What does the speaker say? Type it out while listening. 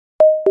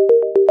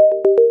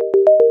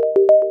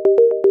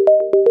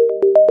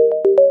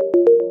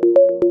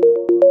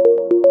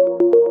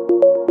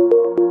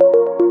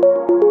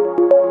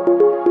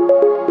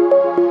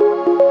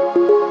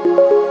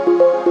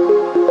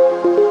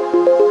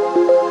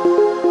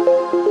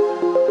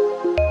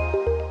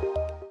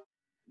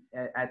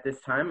at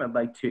this time, I'd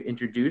like to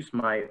introduce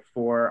my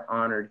four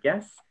honored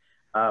guests.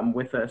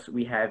 With us,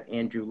 we have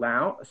Andrew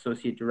Lau,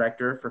 Associate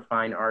Director for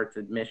Fine Arts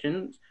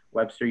Admissions,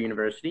 Webster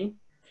University.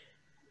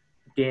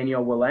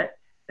 Daniel Willett,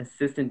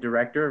 Assistant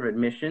Director of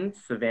Admissions,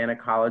 Savannah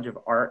College of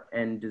Art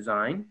and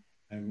Design.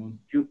 Hi, everyone.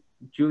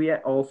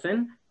 Juliet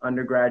Olson,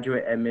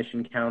 Undergraduate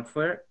Admission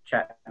Counselor,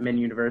 Chapman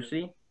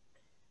University.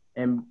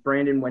 And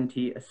Brandon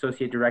Wente,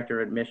 Associate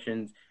Director of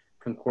Admissions,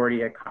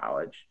 Concordia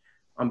College.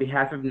 On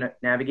behalf of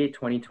Navigate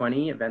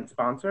 2020 event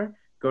sponsor,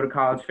 Go to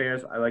College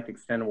Fairs, I'd like to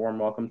extend a warm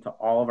welcome to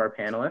all of our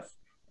panelists.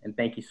 And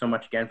thank you so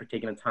much again for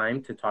taking the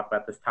time to talk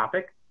about this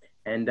topic.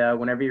 And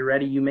whenever you're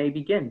ready, you may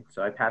begin.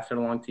 So I pass it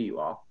along to you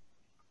all.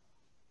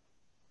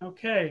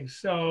 Okay,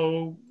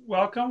 so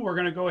welcome. We're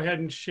going to go ahead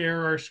and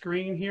share our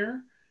screen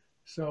here.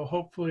 So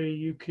hopefully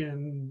you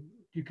can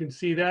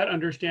see that.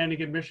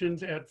 Understanding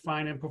admissions at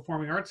fine and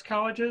performing arts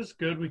colleges.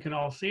 Good, we can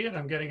all see it.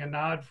 I'm getting a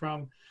nod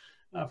from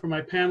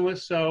my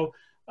panelists. So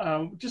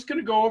just going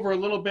to go over a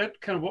little bit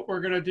kind of what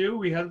we're going to do.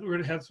 We're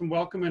going to have some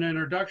welcome and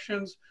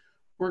introductions.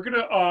 We're going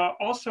to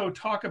also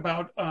talk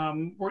about,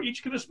 we're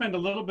each going to spend a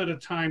little bit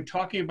of time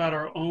talking about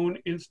our own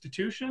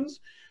institutions,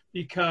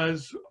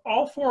 because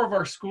all four of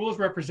our schools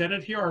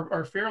represented here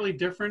are fairly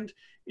different,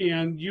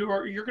 and you're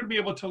going to be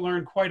able to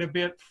learn quite a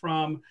bit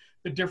from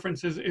the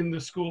differences in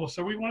the school.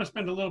 So we want to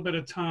spend a little bit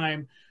of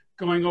time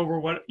going over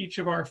what each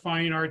of our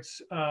fine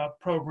arts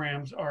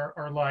programs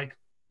are like.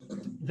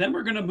 Then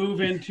we're going to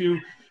move into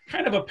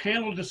kind of a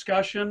panel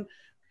discussion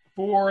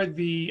for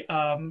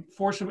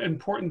some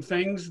important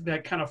things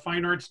that kind of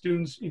fine arts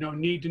students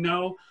need to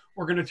know.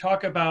 We're going to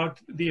talk about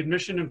the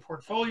admission and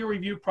portfolio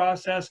review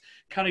process,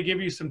 kind of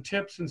give you some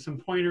tips and some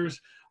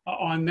pointers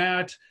on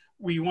that.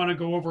 We want to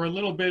go over a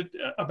little bit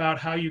about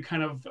how you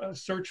kind of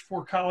search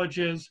for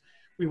colleges.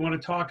 We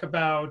want to talk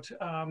about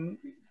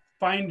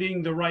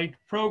finding the right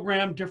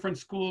program. Different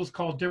schools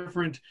call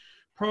different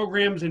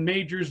programs and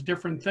majors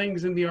different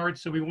things in the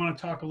arts, so we want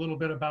to talk a little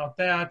bit about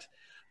that.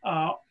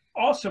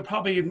 Also,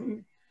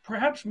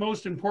 perhaps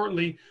most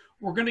importantly,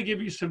 we're going to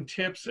give you some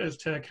tips as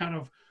to kind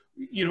of,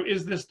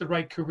 is this the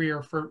right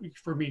career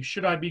for me?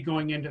 Should I be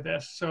going into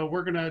this? So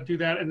we're going to do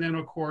that. And then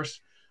of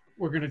course,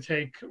 we're going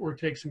to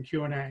take some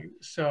Q&A.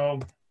 So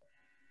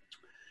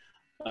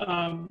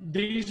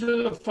these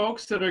are the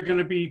folks that are going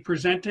to be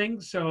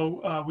presenting.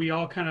 So we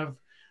all kind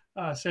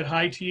of said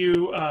hi to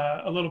you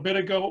a little bit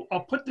ago.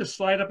 I'll put this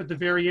slide up at the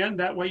very end.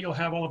 That way you'll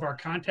have all of our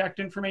contact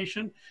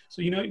information.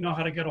 So you know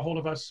how to get a hold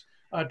of us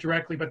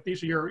directly, but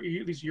these are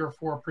your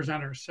four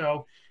presenters.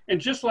 So, and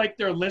just like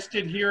they're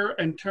listed here,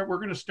 and we're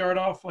going to start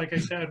off, like I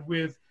said,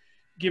 with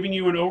giving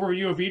you an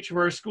overview of each of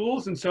our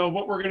schools. And so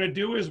what we're going to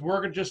do is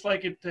just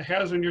like it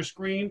has on your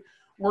screen,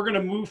 we're going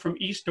to move from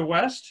east to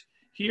west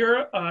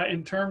here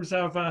in terms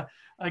of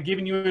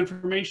giving you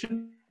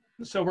information.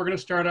 So we're going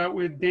to start out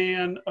with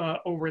Dan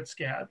over at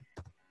SCAD.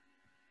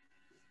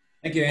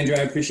 Thank you, Andrew.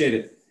 I appreciate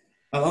it.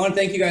 I want to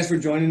thank you guys for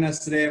joining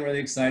us today. I'm really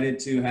excited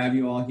to have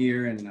you all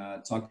here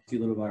and talk to you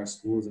a little about our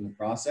schools and the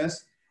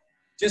process.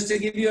 Just to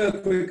give you a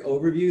quick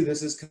overview,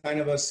 this is kind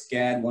of a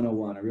SCAD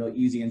 101, a real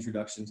easy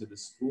introduction to the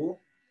school.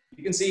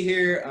 You can see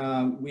here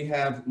we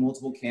have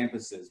multiple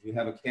campuses. We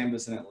have a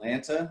campus in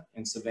Atlanta,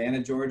 in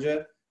Savannah,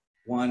 Georgia,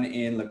 one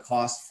in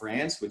Lacoste,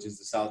 France, which is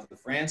the south of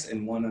France,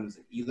 and one on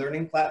the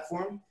e-learning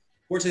platform.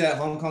 Fortunately, that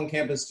Hong Kong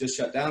campus just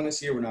shut down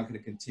this year. We're not going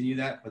to continue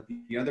that, but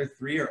the other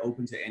three are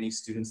open to any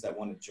students that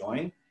want to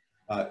join.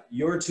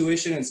 Your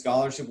tuition and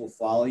scholarship will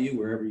follow you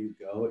wherever you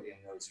go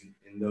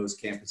in those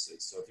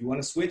campuses. So if you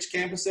want to switch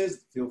campuses,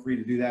 feel free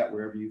to do that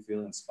wherever you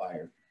feel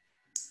inspired.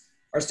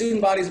 Our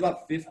student body is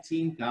about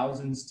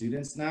 15,000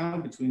 students now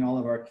between all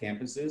of our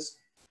campuses.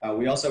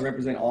 We also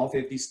represent all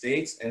 50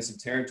 states and some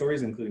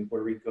territories, including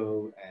Puerto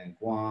Rico and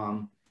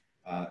Guam.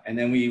 And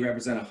then we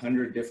represent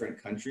 100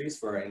 different countries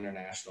for our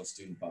international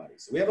student body.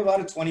 So we have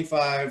about a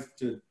 25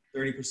 to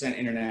 30%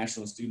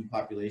 international student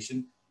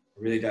population,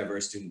 a really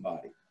diverse student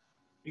body.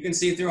 You can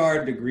see through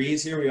our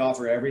degrees here, we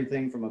offer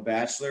everything from a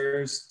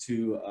bachelor's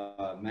to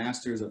a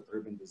master's of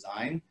urban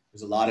design.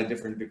 There's a lot of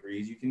different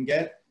degrees you can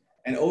get,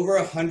 and over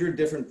 100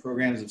 different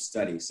programs of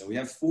study. So we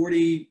have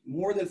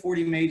more than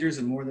 40 majors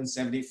and more than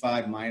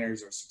 75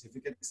 minors or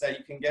certificates that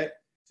you can get.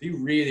 So you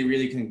really,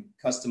 really can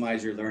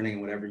customize your learning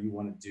and whatever you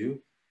want to do.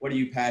 What are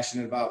you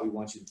passionate about? We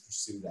want you to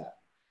pursue that.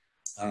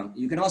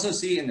 You can also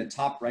see in the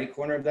top right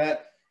corner of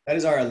that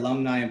is our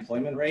alumni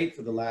employment rate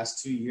for the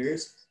last 2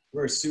 years.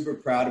 We're super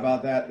proud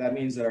about that. That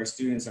means that our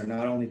students are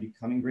not only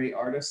becoming great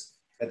artists,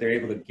 that they're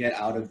able to get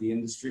out of the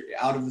industry,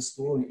 out of the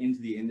school and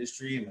into the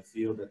industry in the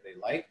field that they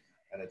like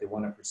and that they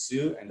want to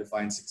pursue and to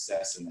find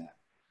success in that.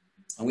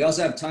 And we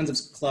also have tons of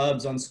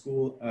clubs on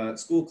school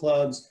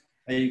clubs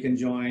that you can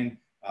join,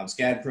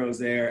 SCAD pros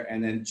there.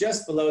 And then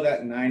just below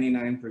that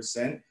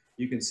 99%,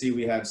 you can see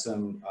we have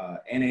some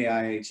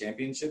NAIA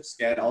championships.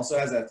 SCAD also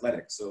has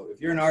athletics. So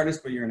if you're an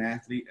artist, but you're an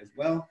athlete as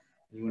well,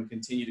 and you want to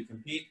continue to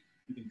compete,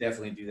 you can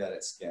definitely do that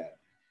at SCAD.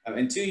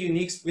 And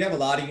we have a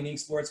lot of unique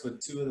sports,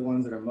 but two of the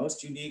ones that are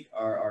most unique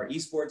are our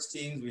esports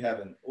teams. We have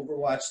an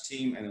Overwatch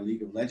team and a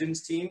League of Legends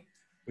team.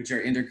 which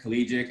are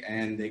intercollegiate,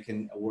 and they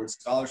can award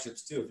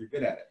scholarships too if you're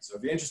good at it. So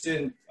if you're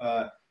interested in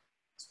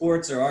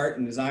sports or art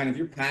and design, if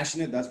you're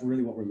passionate, that's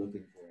really what we're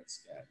looking for at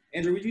SCAD.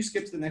 Andrew, would you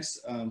skip to the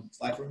next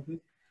slide for me, please?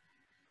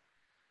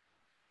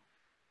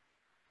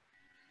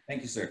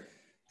 Thank you, sir.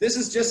 This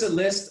is just a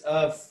list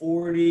of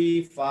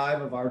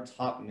 45 of our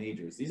top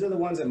majors. These are the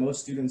ones that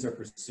most students are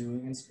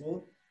pursuing in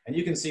school. And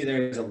you can see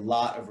there's a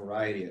lot of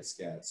variety at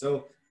SCAD.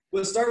 So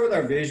we'll start with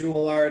our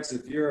visual arts.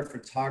 If you're a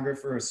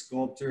photographer, a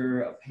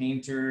sculptor, a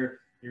painter,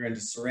 you're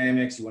into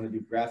ceramics, you want to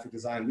do graphic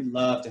design, we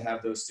love to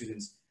have those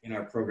students in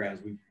our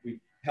programs. We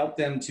help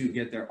them to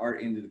get their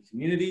art into the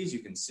communities. You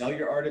can sell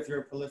your art if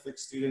you're a prolific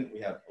student. We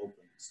have open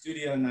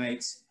studio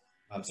nights.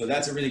 So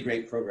that's a really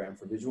great program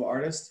for visual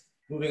artists.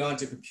 Moving on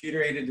to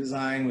computer-aided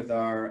design with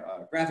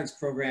our graphics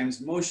programs,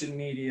 motion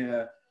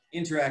media,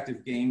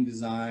 interactive game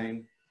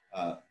design,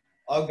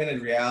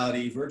 augmented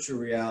reality, virtual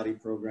reality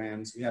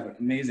programs. We have an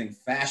amazing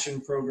fashion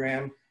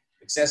program,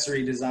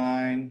 accessory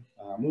design.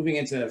 Moving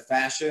into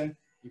fashion,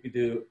 you could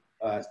do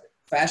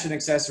fashion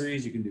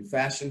accessories, you can do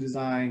fashion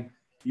design,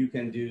 you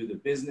can do the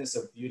business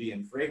of beauty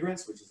and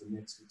fragrance, which is a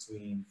mix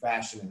between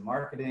fashion and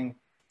marketing.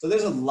 So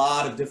there's a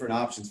lot of different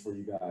options for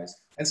you guys.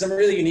 And some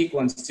really unique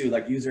ones too,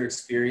 like user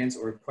experience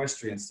or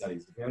equestrian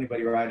studies. If you have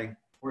anybody riding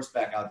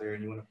horseback out there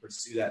and you want to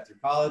pursue that through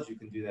college, you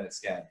can do that at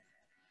SCAD.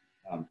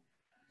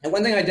 And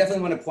one thing I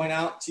definitely want to point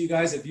out to you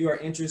guys, if you are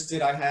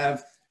interested,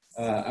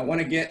 I want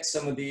to get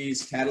some of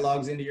these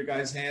catalogs into your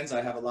guys' hands.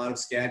 I have a lot of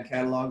SCAD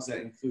catalogs that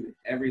include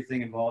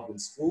everything involved in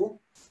school.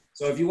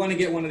 So if you want to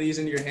get one of these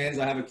into your hands,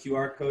 I have a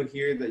QR code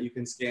here that you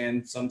can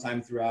scan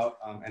sometime throughout,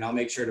 and I'll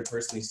make sure to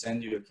personally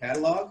send you a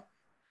catalog.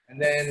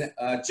 And then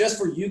just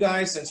for you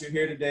guys, since you're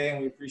here today and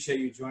we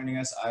appreciate you joining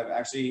us, I've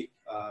actually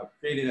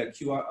created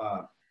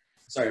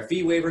a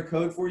fee waiver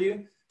code for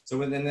you. So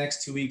within the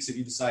next 2 weeks, if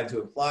you decide to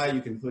apply,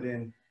 you can put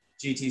in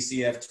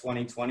GTCF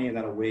 2020 and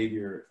that'll waive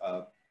your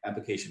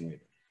application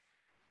waiver.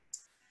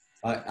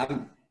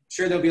 I'm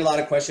sure there'll be a lot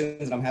of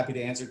questions and I'm happy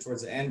to answer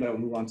towards the end, but I'll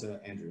move on to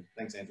Andrew.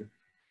 Thanks, Andrew.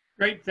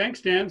 Great, thanks,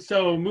 Dan.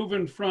 So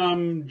moving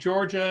from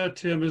Georgia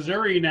to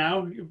Missouri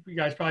now, you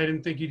guys probably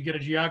didn't think you'd get a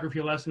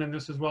geography lesson in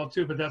this as well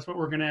too, but that's what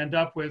we're gonna end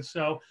up with.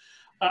 So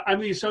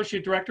I'm the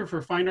Associate Director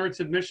for Fine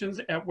Arts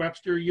Admissions at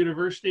Webster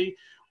University.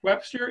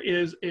 Webster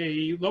is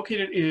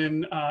located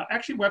in,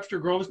 actually Webster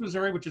Groves,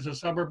 Missouri, which is a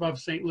suburb of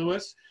St.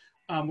 Louis.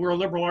 We're a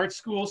liberal arts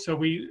school, so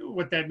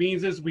what that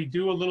means is we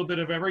do a little bit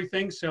of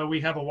everything. So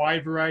we have a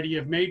wide variety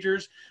of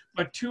majors,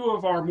 but two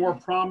of our more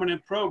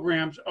prominent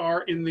programs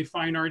are in the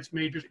fine arts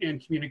majors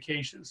and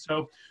communications.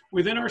 So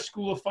within our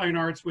School of Fine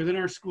Arts, within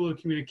our School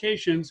of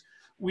Communications,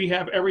 we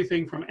have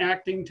everything from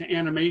acting to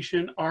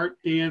animation, art,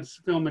 dance,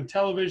 film and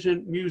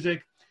television,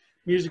 music,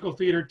 musical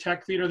theater,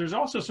 tech theater. There's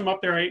also some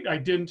up there I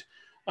didn't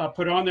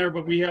put on there,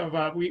 but we have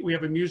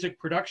a music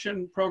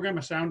production program,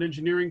 a sound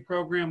engineering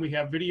program. We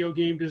have video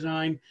game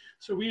design.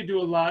 So we do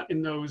a lot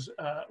in those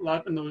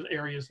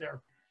areas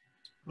there.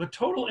 The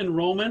total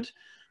enrollment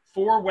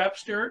for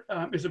Webster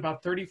is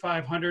about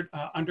 3,500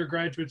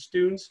 undergraduate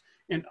students.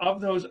 And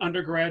of those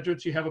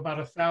undergraduates, you have about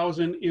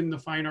 1,000 in the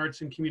fine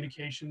arts and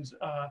communications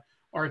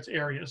arts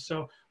areas.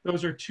 So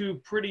those are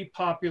two pretty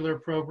popular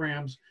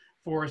programs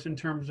for us in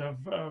terms of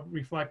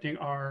reflecting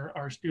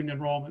our student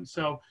enrollment.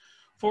 So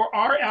for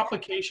our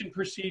application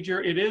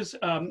procedure, it is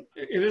a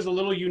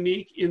little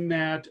unique in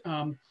that,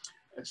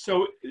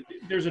 so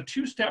there's a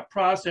two-step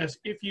process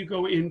if you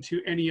go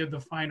into any of the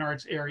fine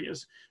arts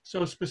areas.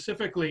 So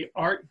specifically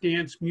art,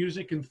 dance,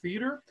 music, and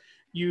theater,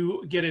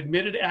 you get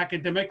admitted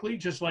academically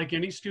just like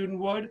any student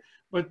would,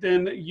 but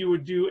then you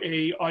would do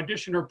a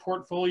audition or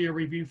portfolio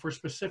review for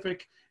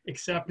specific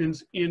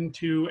acceptance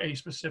into a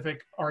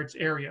specific arts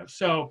area.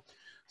 So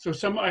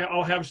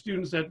I'll have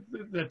students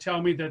that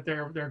tell me that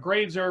their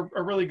grades are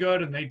really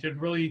good and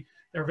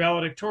they're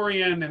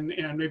valedictorian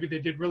and maybe they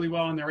did really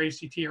well in their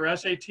ACT or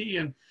SAT,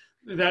 and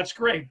that's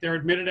great. They're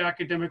admitted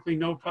academically,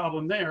 no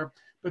problem there.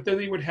 But then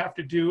they would have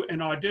to do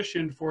an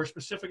audition for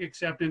specific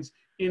acceptance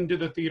into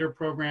the theater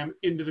program,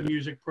 into the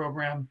music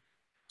program,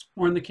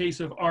 or in the case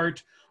of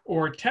art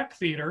or tech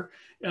theater,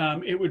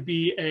 it would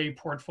be a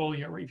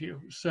portfolio review.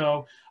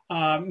 So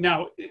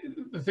now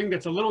the thing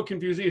that's a little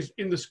confusing is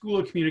in the School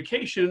of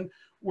Communication,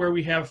 where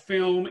we have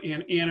film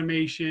and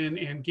animation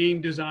and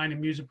game design and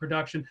music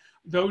production,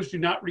 those do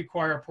not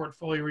require a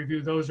portfolio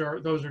review. Those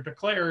are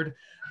declared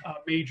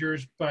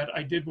majors, but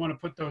I did want to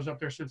put those up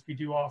there since we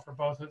do offer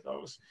both of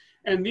those.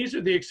 And these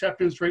are the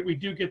acceptance rate. We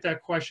do get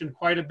that question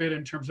quite a bit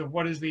in terms of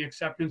what is the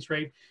acceptance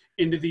rate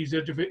into these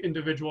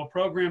individual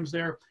programs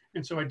there.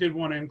 And so I did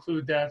want to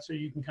include that so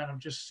you can kind of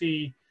just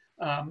see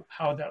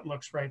how that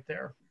looks right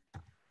there.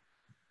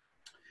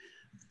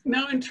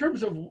 Now, in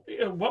terms of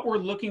what we're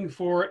looking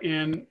for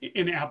in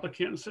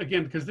applicants,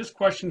 again, because this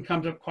question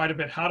comes up quite a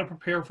bit, how to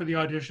prepare for the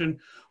audition,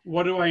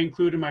 what do I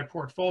include in my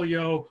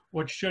portfolio,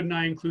 what shouldn't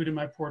I include in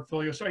my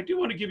portfolio? So I do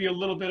want to give you a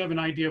little bit of an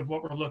idea of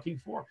what we're looking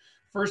for.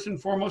 First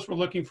and foremost, we're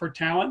looking for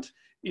talent.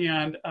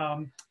 And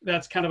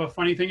that's kind of a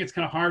funny thing. It's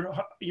kind of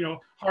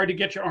hard to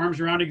get your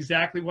arms around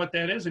exactly what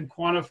that is and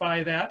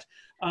quantify that.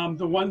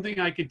 The one thing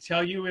I could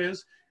tell you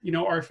is, you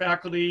know, our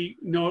faculty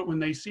know it when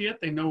they see it.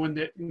 They know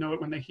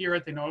it when they hear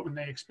it. They know it when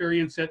they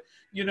experience it.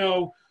 You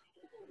know,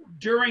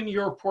 during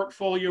your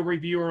portfolio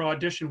review or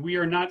audition, we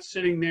are not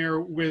sitting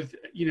there with,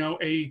 you know,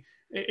 a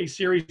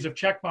series of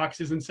check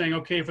boxes and saying,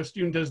 okay, if a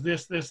student does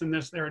this, this, and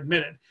this, they're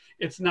admitted.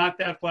 It's not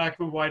that black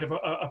and white of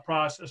a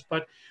process.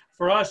 But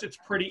for us, it's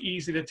pretty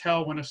easy to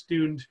tell when a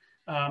student,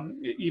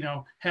 you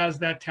know, has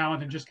that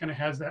talent and just kind of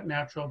has that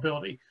natural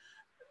ability.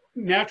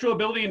 Natural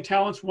ability and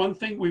talent's one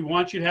thing. We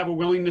want you to have a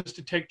willingness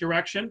to take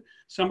direction.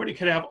 Somebody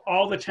could have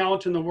all the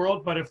talent in the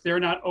world, but if they're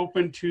not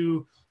open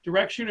to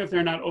direction, if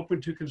they're not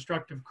open to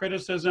constructive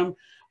criticism,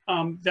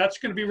 that's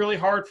going to be really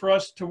hard for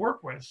us to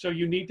work with. So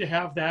you need to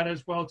have that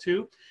as well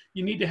too.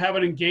 You need to have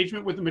an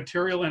engagement with the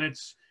material and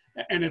its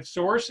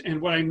source.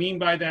 And what I mean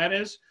by that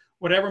is,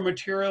 whatever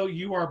material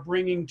you are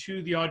bringing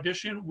to the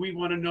audition, we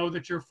want to know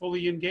that you're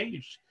fully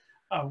engaged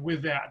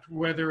with that.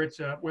 Whether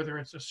it's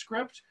a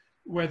script,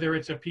 whether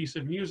it's a piece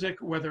of music,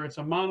 whether it's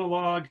a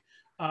monologue,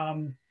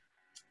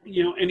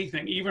 you know,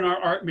 anything. Even our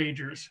art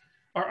majors.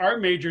 Our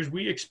art majors,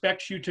 we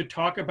expect you to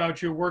talk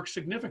about your work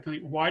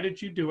significantly. Why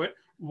did you do it?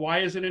 Why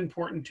is it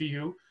important to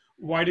you?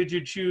 Why did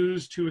you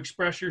choose to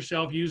express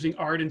yourself using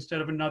art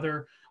instead of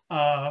another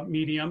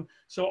medium?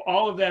 So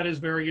all of that is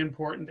very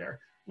important there.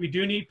 We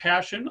do need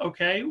passion,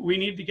 okay? We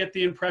need to get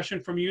the impression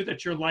from you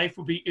that your life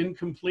would be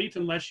incomplete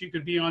unless you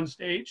could be on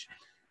stage.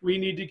 We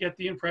need to get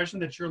the impression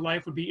that your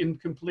life would be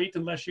incomplete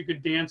unless you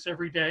could dance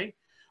every day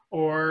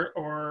or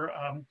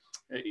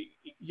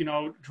you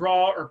know,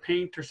 draw or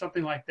paint or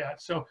something like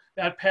that. So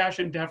that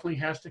passion definitely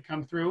has to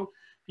come through.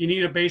 You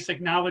need a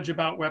basic knowledge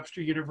about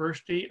Webster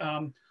University.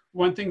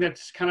 One thing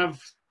that's kind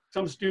of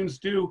some students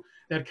do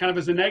that kind of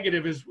is a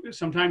negative is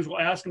sometimes we'll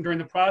ask them during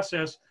the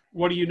process,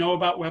 what do you know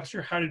about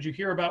Webster? How did you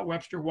hear about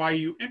Webster? Why are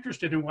you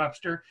interested in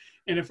Webster?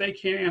 And if they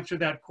can't answer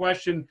that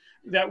question,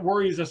 that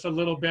worries us a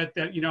little bit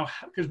that, you know,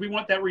 because we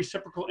want that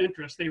reciprocal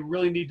interest. They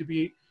really need to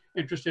be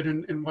interested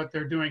in what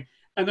they're doing.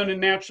 And then a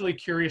naturally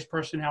curious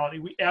personality.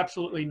 We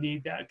absolutely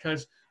need that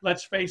because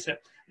let's face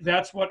it,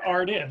 that's what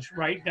art is,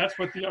 right? That's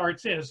what the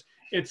arts is.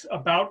 It's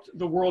about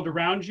the world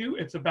around you.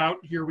 It's about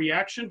your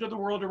reaction to the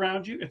world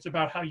around you. It's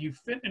about how you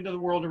fit into the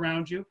world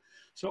around you.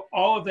 So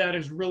all of that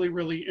is really,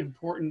 really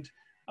important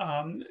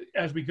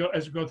as we go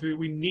through.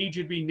 We need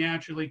you to be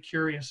naturally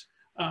curious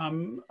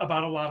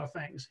about a lot of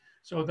things.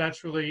 So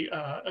that's really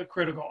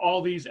critical.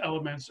 All these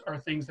elements are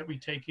things that we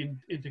take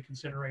into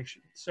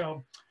consideration.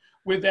 So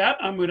with that,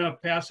 I'm going to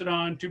pass it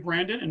on to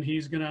Brandon, and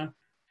he's going to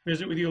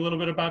visit with you a little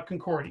bit about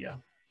Concordia.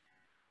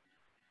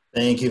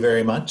 Thank you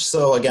very much.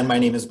 So again, my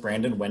name is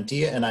Brandon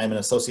Wente, and I'm an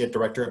Associate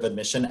Director of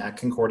Admission at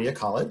Concordia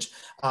College.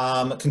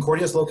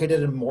 Concordia is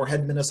located in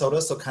Moorhead,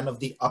 Minnesota, so kind of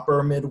the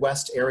upper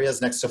Midwest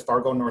areas next to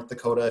Fargo, North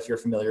Dakota, if you're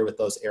familiar with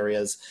those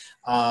areas.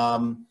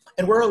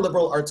 And we're a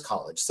liberal arts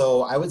college,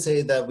 so I would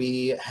say that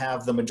we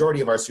have the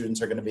majority of our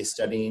students are going to be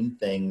studying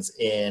things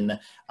in,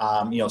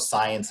 you know,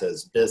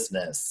 sciences,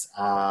 business,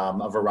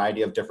 a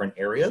variety of different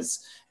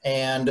areas.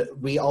 And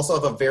we also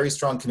have a very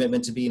strong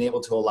commitment to being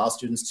able to allow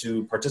students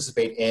to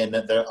participate in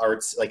the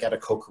arts like at a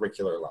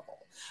co-curricular level.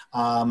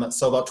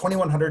 So about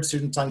 2,100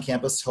 students on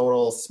campus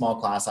total, small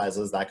class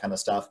sizes, that kind of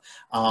stuff,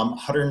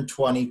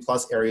 120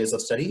 plus areas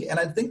of study. And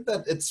I think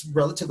that it's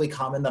relatively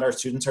common that our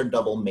students are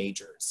double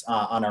majors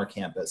on our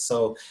campus.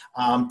 So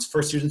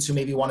for students who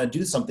maybe want to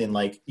do something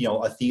like, you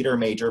know, a theater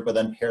major, but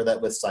then pair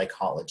that with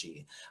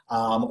psychology,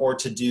 or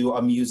to do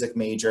a music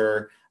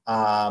major,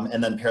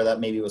 and then pair that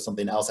maybe with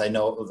something else. I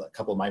know a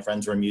couple of my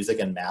friends were music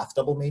and math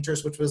double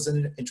majors, which was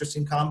an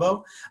interesting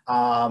combo.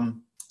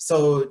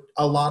 So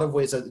a lot of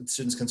ways that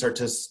students can start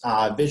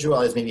to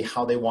visualize maybe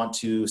how they want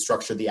to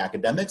structure the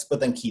academics, but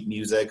then keep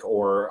music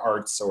or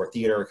arts or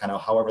theater, kind of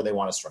however they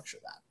want to structure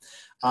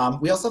that.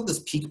 We also have this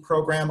PEAK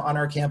program on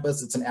our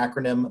campus. It's an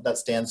acronym that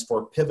stands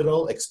for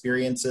Pivotal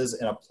Experiences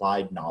in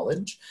Applied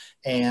Knowledge.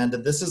 And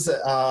this is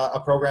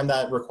a program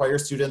that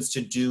requires students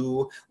to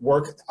do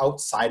work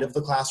outside of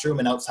the classroom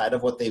and outside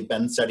of what they've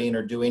been studying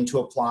or doing to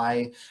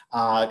apply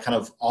kind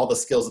of all the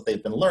skills that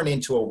they've been learning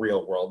to a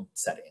real world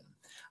setting.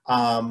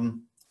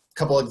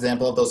 Couple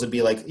example of those would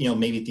be like, you know,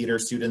 maybe theater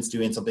students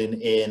doing something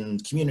in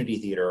community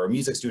theater or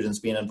music students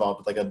being involved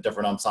with like a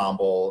different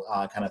ensemble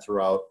kind of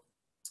throughout.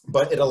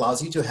 But it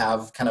allows you to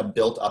have kind of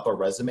built up a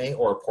resume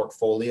or a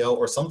portfolio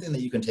or something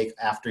that you can take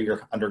after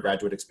your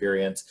undergraduate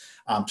experience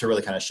to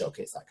really kind of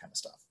showcase that kind of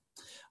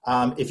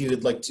stuff. If you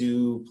would like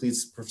to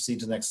please proceed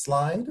to the next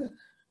slide.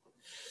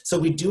 So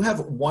we do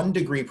have one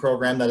degree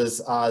program that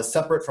is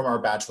separate from our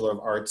Bachelor of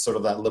Arts, sort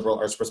of that liberal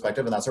arts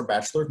perspective, and that's our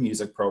Bachelor of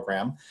Music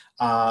program.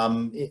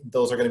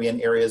 Those are going to be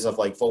in areas of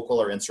like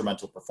vocal or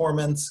instrumental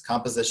performance,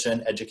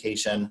 composition,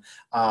 education,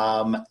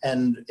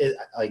 and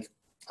like,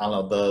 I don't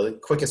know, the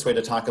quickest way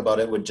to talk about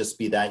it would just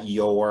be that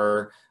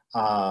your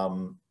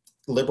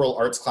liberal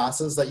arts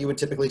classes that you would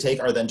typically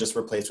take are then just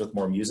replaced with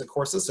more music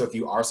courses. So if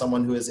you are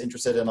someone who is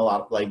interested in a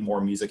lot of like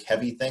more music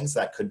heavy things,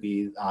 that could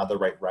be the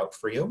right route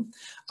for you.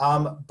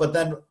 But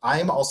then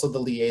I'm also the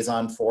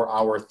liaison for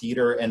our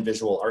theater and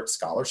visual arts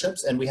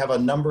scholarships. And we have a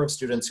number of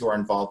students who are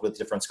involved with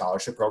different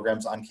scholarship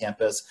programs on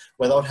campus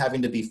without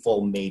having to be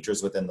full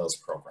majors within those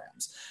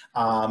programs.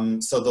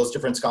 So those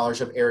different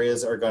scholarship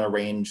areas are going to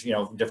range, you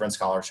know, different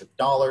scholarship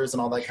dollars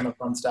and all that kind of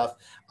fun stuff.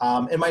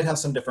 It might have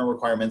some different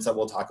requirements that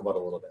we'll talk about a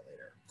little bit later.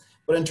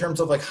 But in terms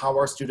of like how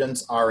our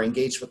students are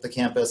engaged with the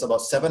campus,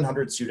 about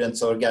 700 students,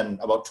 so again,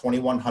 about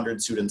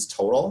 2,100 students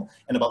total,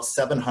 and about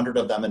 700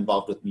 of them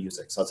involved with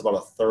music. So that's about a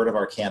third of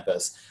our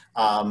campus,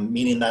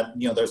 meaning that,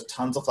 you know, there's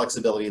tons of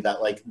flexibility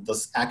that like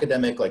this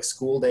academic like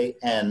school day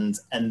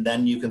ends, and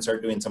then you can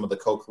start doing some of the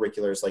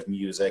co-curriculars like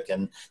music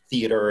and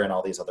theater and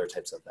all these other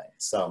types of things.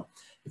 So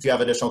if you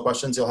have additional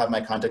questions, you'll have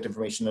my contact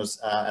information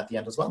at the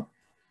end as well.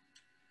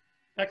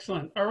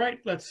 Excellent. All right,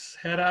 let's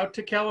head out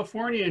to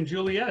California and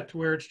Juliet,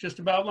 where it's just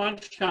about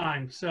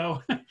lunchtime.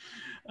 So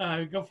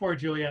go for it,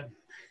 Juliet.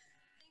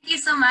 Thank you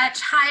so much.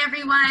 Hi,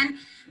 everyone.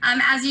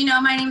 As you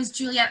know, my name is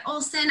Juliet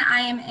Olson. I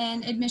am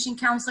an admission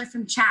counselor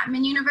from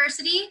Chapman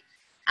University.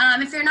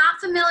 If you're not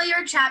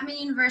familiar, Chapman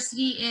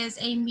University is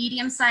a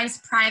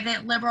medium-sized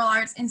private liberal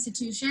arts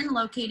institution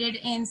located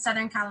in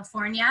Southern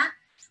California.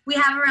 We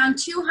have around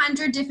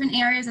 200 different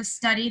areas of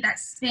study that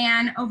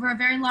span over a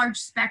very large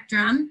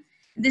spectrum.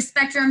 This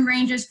spectrum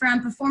ranges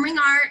from performing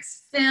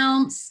arts,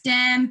 film,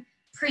 STEM,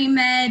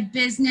 pre-med,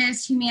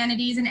 business,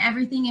 humanities, and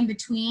everything in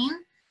between.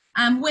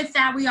 With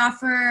that, we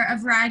offer a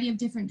variety of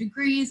different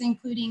degrees,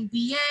 including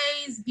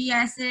BAs,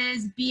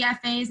 BSs,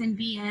 BFAs, and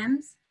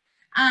BMs.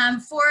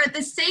 For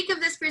the sake of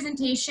this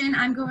presentation,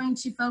 I'm going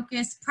to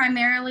focus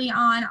primarily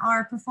on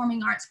our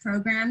performing arts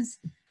programs.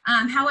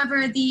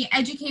 However, the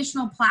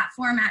educational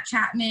platform at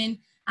Chapman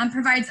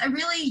provides a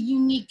really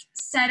unique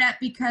setup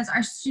because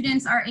our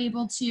students are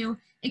able to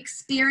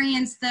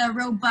experience the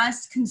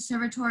robust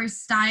conservatory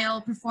style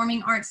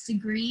performing arts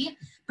degree,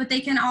 but they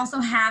can also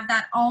have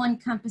that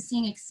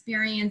all-encompassing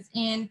experience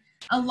in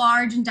a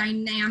large and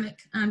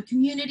dynamic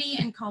community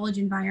and college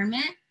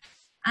environment.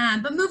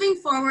 But moving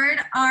forward,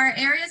 our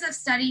areas of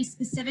study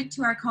specific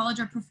to our College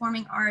of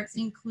Performing Arts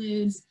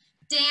includes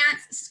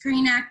dance,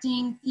 screen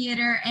acting,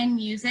 theater, and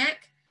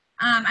music.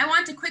 I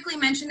want to quickly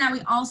mention that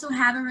we also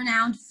have a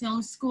renowned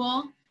film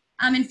school.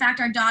 In fact,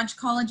 our Dodge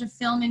College of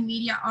Film and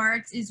Media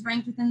Arts is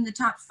ranked within the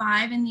top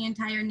 5 in the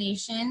entire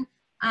nation.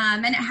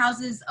 And it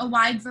houses a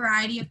wide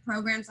variety of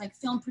programs like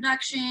film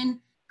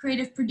production,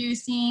 creative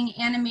producing,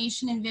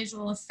 animation and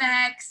visual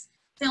effects,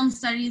 film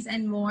studies,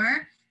 and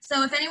more.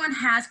 So if anyone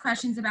has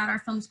questions about our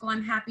film school,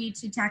 I'm happy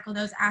to tackle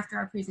those after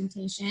our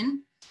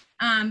presentation.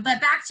 But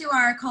back to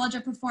our College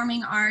of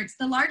Performing Arts,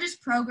 the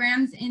largest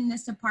programs in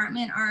this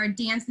department are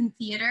dance and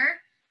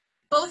theater.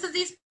 Both of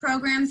these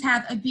programs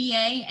have a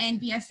BA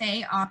and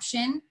BFA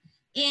option.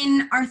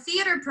 In our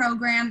theater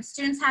program,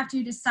 students have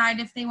to decide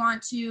if they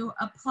want to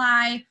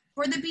apply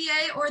for the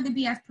BA or the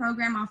BF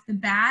program off the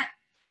bat.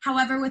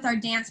 However, with our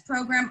dance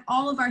program,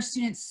 all of our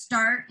students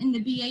start in the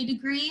BA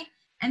degree,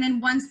 and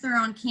then once they're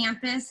on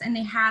campus and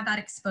they have that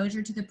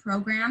exposure to the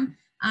program,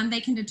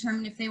 they can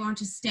determine if they want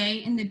to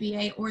stay in the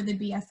BA or the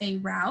BFA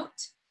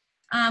route.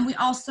 We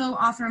also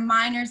offer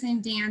minors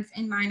in dance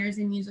and minors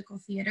in musical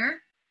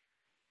theater.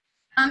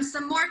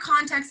 Some more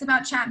context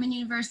about Chapman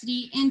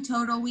University. In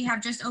total, we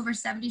have just over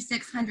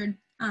 7,600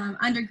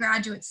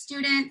 undergraduate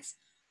students.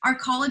 Our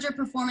College of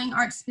Performing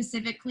Arts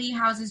specifically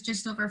houses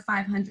just over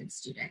 500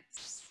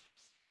 students.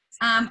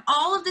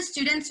 All of the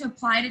students who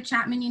apply to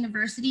Chapman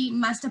University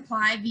must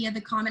apply via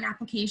the Common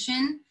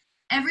Application.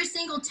 Every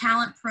single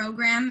talent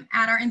program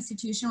at our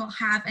institution will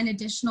have an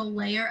additional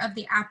layer of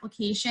the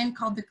application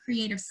called the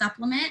Creative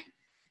Supplement.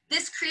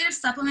 This Creative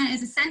Supplement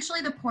is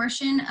essentially the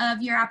portion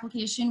of your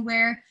application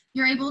where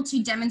you're able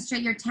to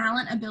demonstrate your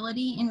talent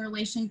ability in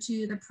relation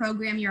to the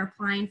program you're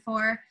applying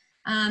for.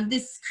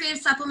 This Creative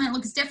Supplement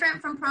looks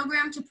different from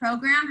program to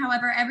program.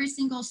 However, every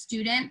single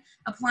student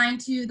applying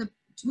to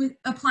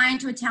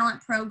a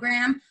talent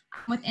program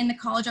within the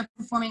College of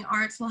Performing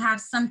Arts will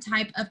have some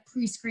type of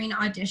pre-screen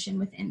audition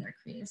within their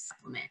Creative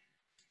Supplement.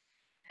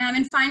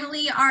 And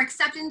finally, our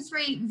acceptance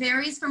rate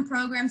varies from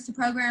programs to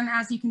program,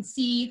 as you can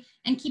see,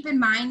 and keep in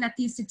mind that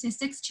these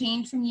statistics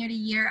change from year to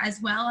year as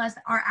well as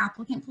our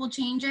applicant pool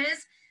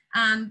changes.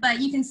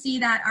 But you can see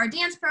that our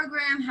dance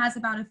program has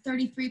about a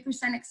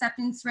 33%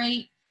 acceptance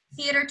rate,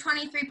 theater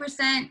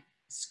 23%,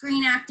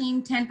 screen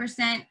acting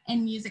 10%,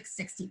 and music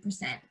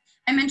 60%.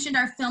 I mentioned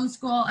our film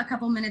school a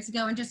couple minutes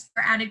ago, and just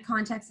for added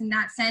context in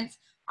that sense,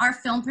 our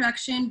film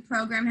production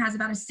program has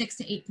about a 6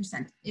 to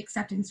 8%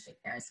 acceptance rate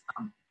there as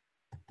well.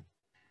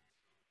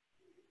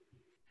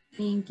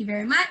 Thank you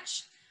very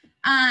much.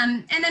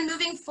 And then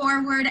moving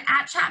forward,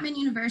 at Chapman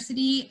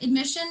University,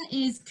 admission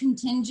is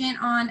contingent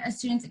on a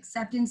student's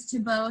acceptance to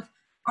both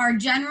our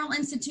general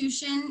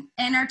institution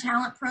and our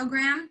talent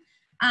program.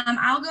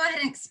 I'll go ahead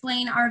and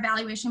explain our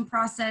evaluation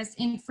process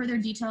in further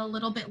detail a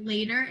little bit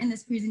later in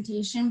this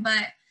presentation,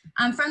 but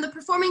from the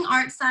performing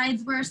arts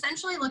sides, we're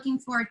essentially looking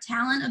for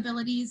talent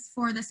abilities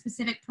for the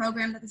specific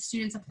program that the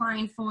student's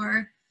applying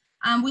for.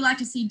 We like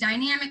to see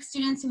dynamic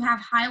students who have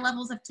high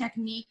levels of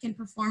technique and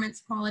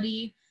performance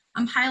quality,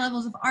 high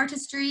levels of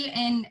artistry,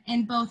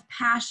 and both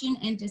passion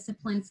and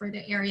discipline for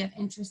the area of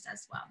interest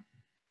as well.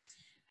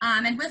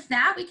 And with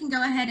that, we can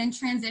go ahead and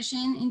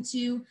transition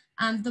into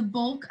the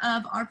bulk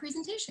of our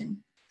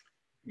presentation.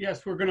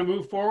 Yes, we're going to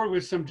move forward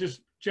with some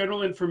just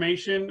general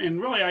information, and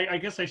really, I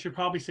guess I should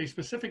probably say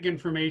specific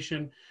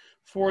information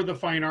for the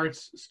fine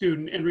arts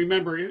student. And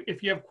remember,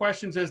 if you have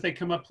questions as they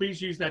come up,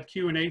 please use that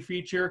Q&A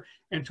feature,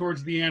 and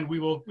towards the end, we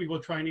will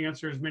try and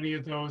answer as many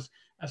of those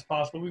as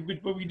possible.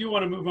 But we do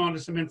want to move on to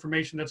some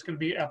information that's going to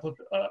be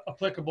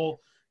applicable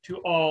to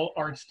all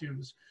art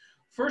students.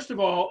 First of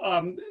all,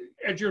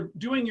 as you're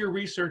doing your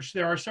research,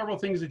 there are several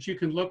things that you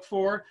can look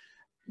for.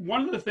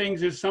 One of the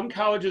things is some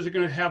colleges are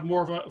going to have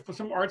more of for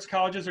some arts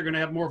colleges are going to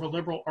have more of a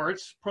liberal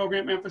arts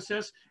program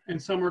emphasis, and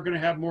some are going to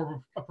have more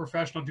of a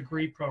professional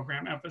degree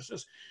program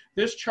emphasis.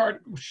 This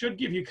chart should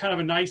give you kind of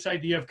a nice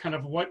idea of kind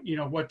of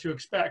what to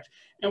expect.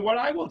 And what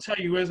I will tell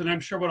you is, and I'm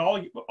sure what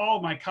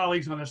all my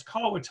colleagues on this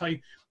call would tell you,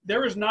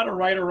 there is not a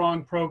right or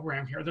wrong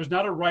program here. There's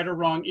not a right or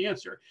wrong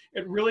answer.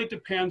 It really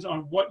depends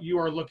on what you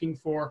are looking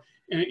for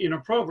in a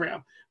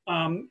program.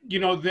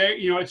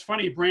 It's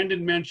funny,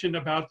 Brandon mentioned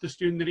about the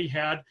student that he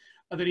had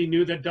that he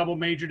knew that double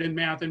majored in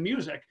math and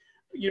music.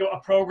 A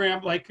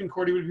program like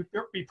Concordia would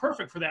be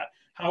perfect for that.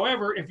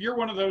 However, if you're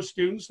one of those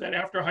students that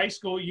after high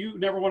school, you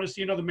never want to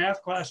see another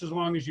math class as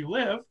long as you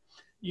live,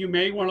 you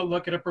may want to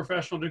look at a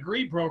professional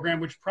degree program,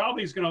 which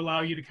probably is going to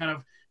allow you to kind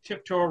of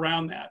tiptoe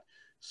around that.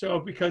 So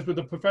because with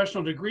the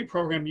professional degree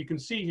program, you can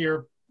see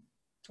here,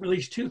 at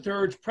least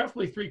 2/3,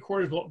 preferably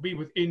 3/4 will be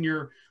within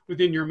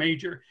your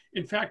major.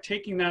 In fact,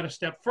 taking that a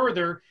step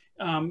further,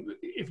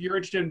 if you're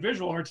interested in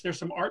visual arts, there's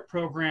some art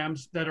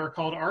programs that are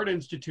called art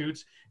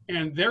institutes,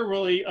 and they're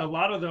really, a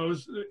lot of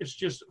those, it's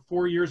just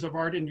 4 years of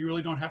art, and you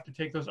really don't have to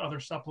take those other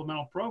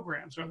supplemental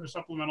programs or other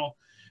supplemental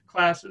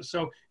classes.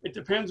 So it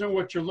depends on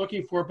what you're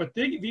looking for, but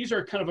these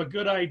are kind of a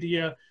good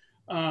idea.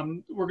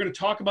 We're going to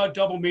talk about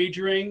double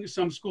majoring.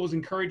 Some schools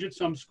encourage it,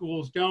 some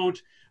schools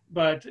don't.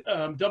 But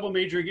double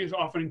majoring is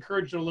often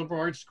encouraged at a liberal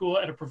arts school.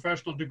 At a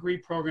professional degree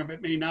program,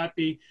 it may not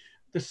be.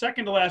 The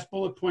second to last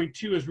bullet point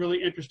too is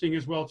really interesting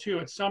as well too.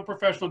 At some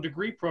professional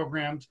degree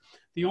programs,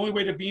 the only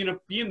way to be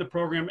in the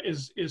program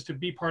is to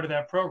be part of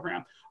that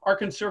program. Our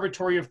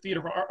Conservatory of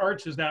Theater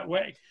Arts is that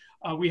way.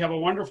 We have a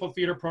wonderful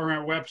theater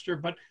program at Webster,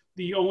 but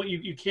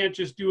you can't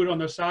just do it on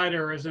the side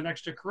or as an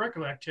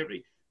extracurricular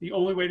activity. The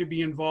only way to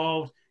be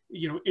involved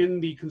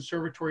in the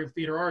Conservatory of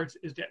Theater Arts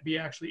is to be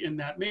actually in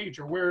that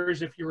major.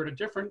 Whereas if you're in a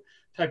different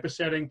type of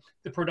setting,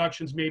 the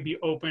productions may be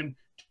open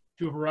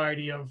to a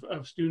variety of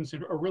students,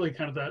 or really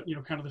kind of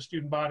the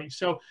student body.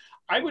 So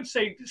I would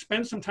say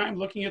spend some time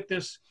looking at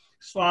this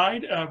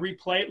slide,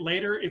 replay it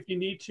later if you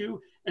need to,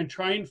 and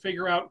try and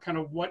figure out kind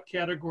of what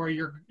category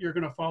you're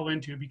going to fall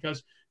into,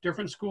 because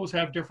different schools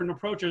have different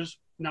approaches,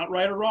 not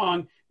right or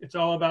wrong. It's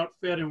all about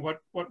fit and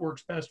what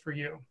works best for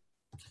you.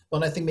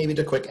 Well, and I think maybe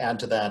to quick add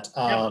to that,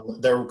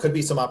 there could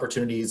be some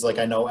opportunities, like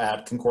I know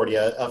at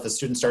Concordia, if a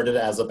student started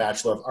as a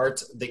Bachelor of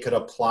Arts, they could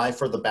apply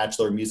for the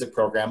Bachelor of Music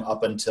program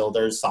up until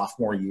their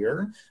sophomore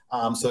year.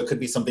 So it could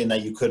be something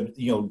that you could,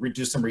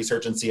 do some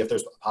research and see if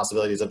there's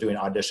possibilities of doing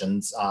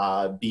auditions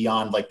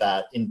beyond like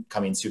that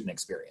incoming student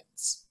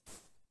experience.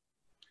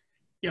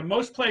 Yeah,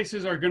 most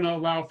places are going to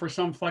allow for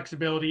some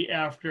flexibility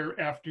after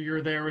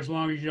you're there, as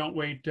long as you don't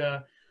wait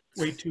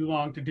too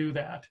long to do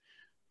that.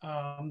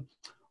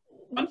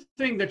 One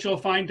thing that you'll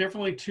find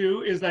differently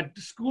too is that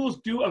schools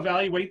do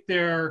evaluate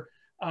their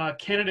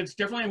candidates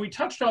differently, and we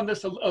touched on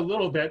this a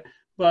little bit,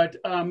 but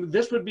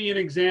this would be an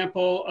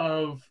example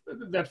of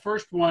that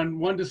first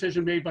one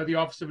decision made by the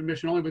Office of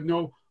Admission only, with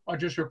no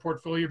audition or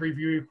portfolio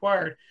review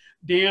required.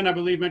 Dan, I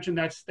believe, mentioned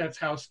that's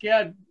how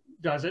SCAD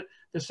does it.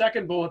 The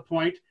second bullet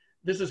point,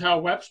 this is how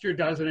Webster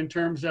does it in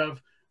terms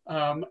of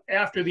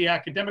after the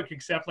academic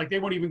accept, like they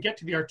won't even get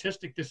to the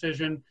artistic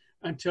decision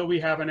until we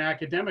have an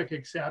academic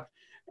accept.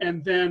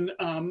 And then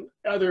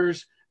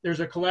others,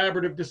 there's a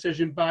collaborative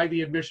decision by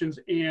the admissions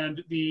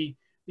and the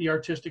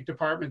artistic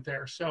department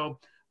there. So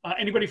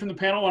anybody from the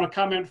panel want to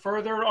comment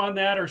further on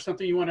that, or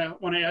something you want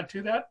to add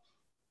to that?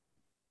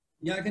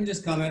 Yeah, I can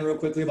just comment real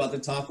quickly about the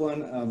top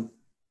one.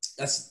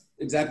 That's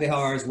exactly how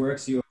ours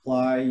works. You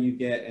apply, you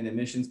get an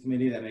admissions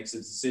committee that makes a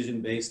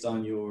decision based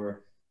on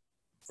your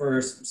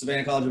first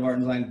Savannah College of Art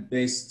and Design,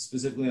 based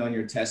specifically on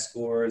your test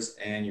scores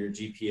and your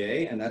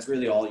GPA, and that's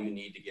really all you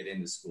need to get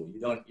into school.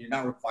 You're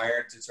not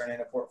required to turn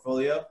in a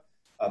portfolio.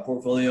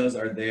 Portfolios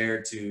are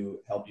there to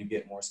help you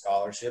get more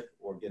scholarship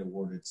or get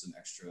awarded some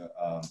extra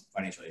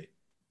financial aid,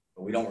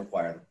 but we don't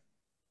require them.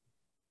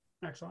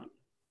 Excellent.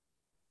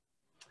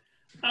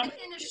 I'm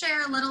going to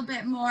share a little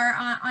bit more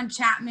on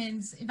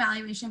Chapman's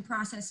evaluation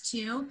process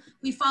too.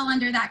 We fall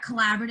under that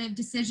collaborative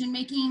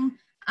decision-making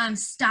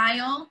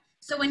style.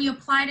 So when you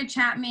apply to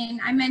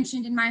Chapman, I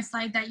mentioned in my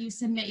slide that you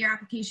submit your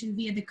application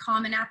via the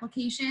common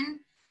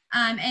application.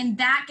 And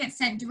that gets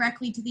sent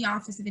directly to the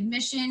Office of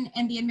Admission,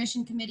 and the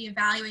admission committee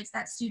evaluates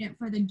that student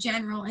for the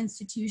general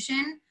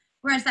institution.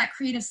 Whereas that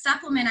creative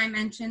supplement I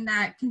mentioned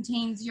that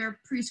contains your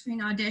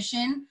pre-screen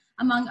audition,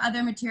 among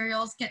other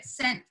materials, gets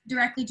sent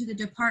directly to the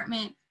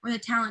department or the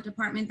talent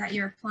department that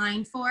you're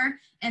applying for,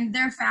 and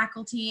their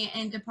faculty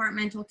and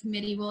departmental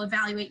committee will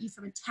evaluate you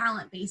from a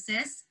talent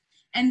basis.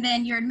 And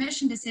then your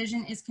admission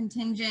decision is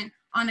contingent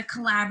on a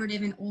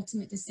collaborative and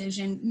ultimate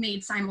decision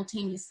made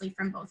simultaneously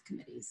from both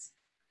committees.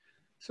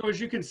 So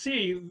as you can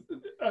see,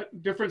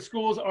 different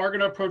schools are going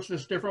to approach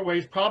this different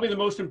ways. Probably the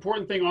most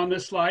important thing on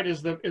this slide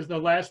is the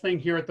last thing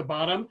here at the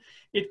bottom.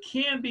 It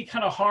can be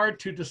kind of hard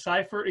to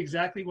decipher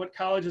exactly what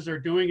colleges are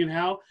doing and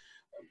how.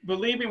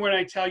 Believe me when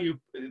I tell you,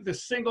 the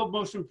single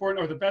most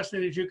important or the best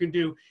thing that you can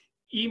do,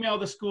 email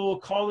the school,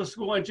 call the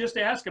school, and just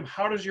ask them,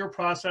 how does your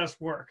process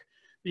work?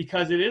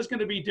 Because it is going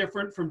to be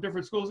different from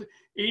different schools. And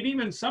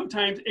even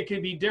sometimes it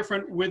can be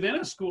different within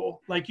a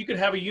school. Like you could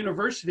have a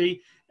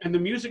university and the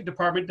music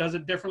department does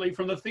it differently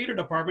from the theater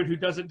department, who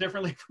does it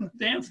differently from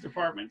the dance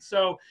department.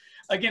 So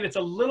again, it's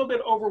a little bit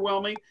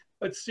overwhelming,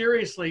 but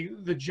seriously,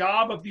 the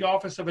job of the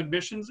Office of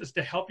Admissions is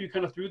to help you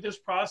kind of through this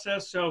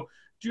process. So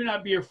do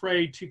not be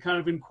afraid to kind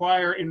of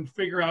inquire and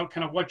figure out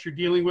kind of what you're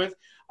dealing with.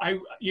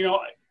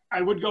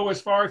 I would go as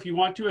far, if you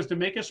want to, as to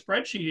make a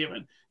spreadsheet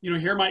even.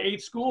 Here are my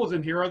 8 schools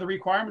and here are the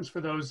requirements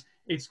for those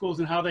 8 schools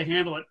and how they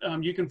handle it.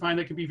 You can find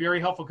that can be very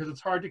helpful because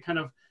it's hard to kind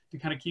of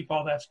keep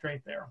all that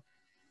straight there.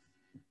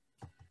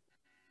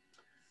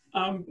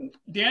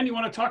 Dan, you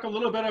want to talk a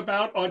little bit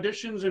about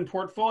auditions and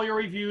portfolio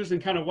reviews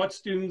and kind of what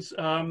students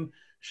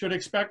should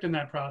expect in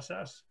that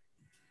process?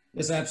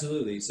 Yes,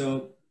 absolutely.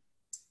 So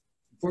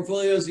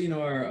portfolios,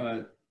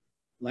 are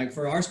like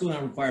for our school,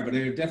 not required, but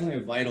they're definitely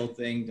a vital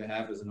thing to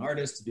have as an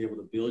artist, to be able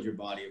to build your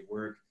body of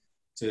work,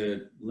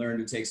 to learn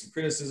to take some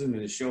criticism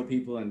and to show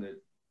people, and that,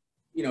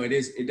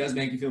 it does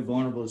make you feel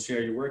vulnerable to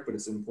share your work, but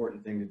it's an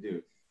important thing to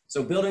do.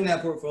 So building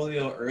that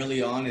portfolio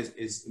early on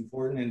is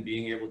important, and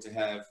being able to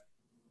have,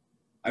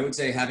 I would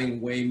say,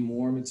 having way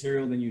more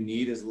material than you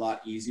need is a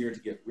lot easier to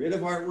get rid of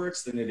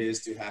artworks than it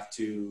is to have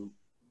to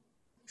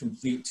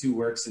complete 2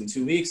 works in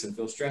 2 weeks and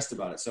feel stressed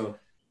about it. So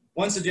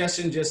one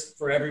suggestion just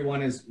for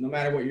everyone is, no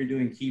matter what you're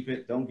doing, keep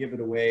it, don't give it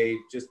away,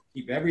 just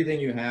keep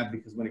everything you have,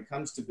 because when it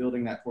comes to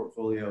building that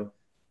portfolio,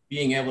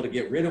 being able to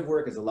get rid of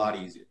work is a lot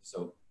easier.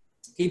 So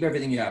keep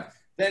everything you have.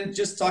 Then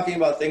just talking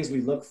about things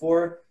we look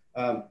for,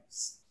 a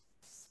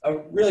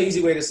really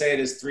easy way to say it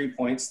is 3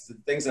 points. The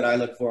things that I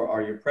look for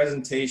are your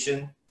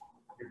presentation,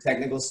 your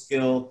technical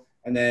skill,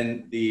 and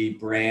then the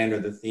brand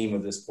or the theme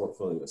of this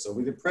portfolio. So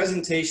with the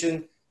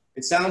presentation,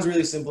 it sounds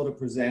really simple to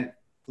present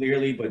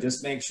clearly, but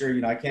just make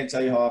sure, I can't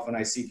tell you how often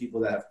I see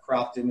people that have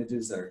cropped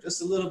images that are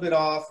just a little bit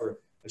off, or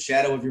a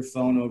shadow of your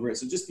phone over it.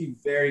 So just be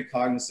very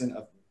cognizant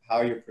of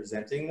how you're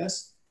presenting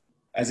this,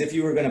 as if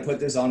you were going to put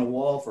this on a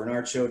wall for an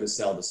art show to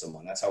sell to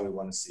someone. That's how we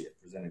want to see it,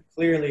 presented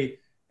clearly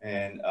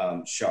and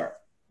sharp.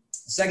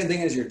 The second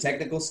thing is your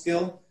technical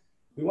skill.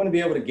 We want to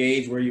be able to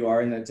gauge where you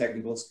are in that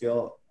technical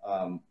skill,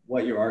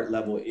 what your art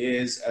level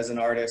is as an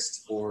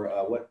artist, or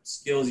what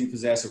skills you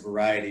possess or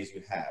varieties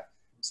you have.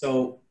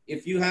 So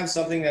if you have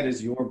something that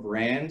is your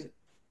brand,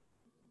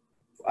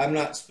 I'm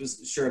not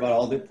sure about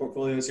all the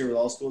portfolios here with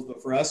all schools,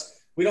 but for us,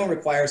 we don't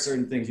require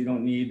certain things. You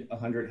don't need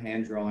 100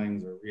 hand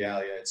drawings or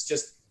realia. It's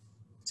just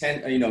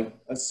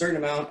a certain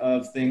amount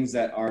of things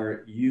that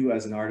are you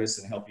as an artist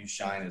and help you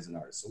shine as an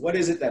artist. So what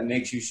is it that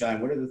makes you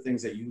shine? What are the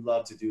things that you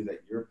love to do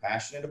that you're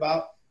passionate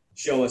about?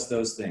 Show us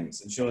those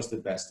things and show us the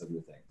best of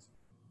your things.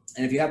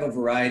 And if you have a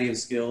variety of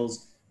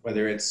skills,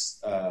 whether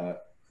it's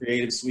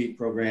creative suite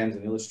programs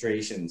and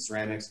illustration and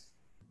ceramics,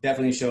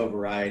 definitely show a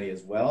variety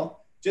as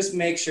well. Just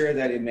make sure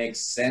that it makes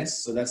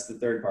sense. So that's the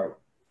third part.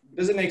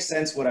 Does it make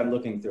sense what I'm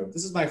looking through? If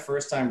this is my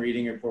first time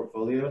reading your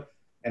portfolio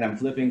and I'm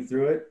flipping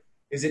through it,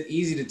 is it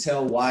easy to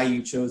tell why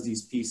you chose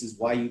these pieces,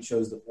 why you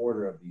chose the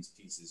order of these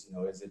pieces?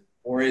 Is it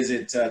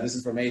this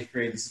is from 8th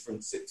grade, this is from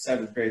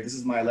 7th grade, this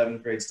is my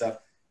 11th grade stuff,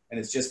 and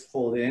it's just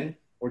pulled in?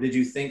 Or did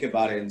you think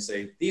about it and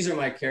say, these are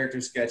my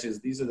character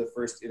sketches, these are the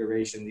first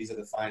iteration, these are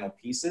the final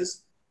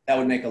pieces? That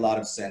would make a lot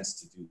of sense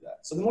to do that.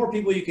 So the more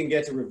people you can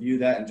get to review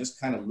that and just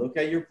kind of look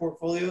at your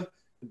portfolio,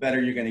 the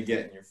better you're going to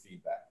get in your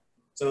feedback.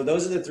 So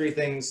those are the 3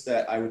 things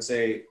that I would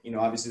say,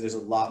 obviously there's a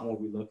lot more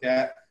we look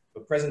at,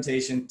 but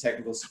presentation,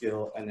 technical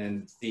skill, and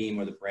then theme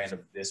or the brand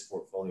of this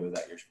portfolio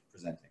that you're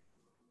presenting.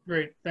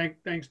 Great,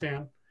 thanks,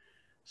 Dan.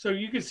 So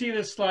you can see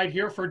this slide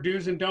here for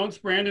do's and don'ts.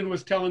 Brandon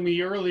was telling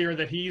me earlier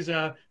that he's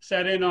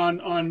sat in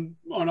on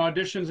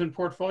auditions and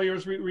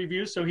portfolios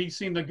reviews, so he's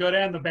seen the good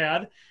and the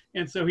bad,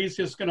 and so he's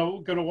just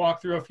gonna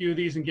walk through a few of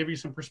these and give you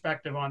some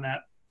perspective on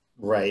that.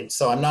 Right.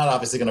 So I'm not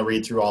obviously going to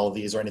read through all of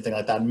these or anything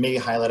like that. Maybe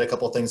highlight a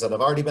couple of things that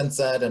have already been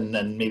said and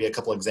maybe a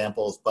couple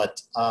examples.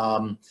 But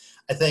I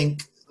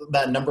think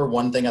that number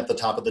 1 thing at the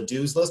top of the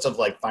do's list of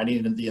like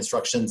finding the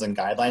instructions and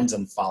guidelines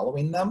and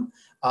following them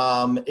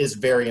is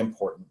very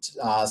important.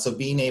 So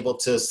being able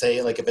to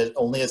say, like, if it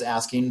only is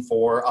asking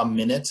for a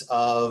minute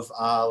of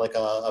like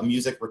a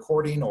music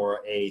recording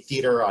or a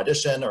theater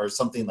audition or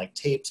something like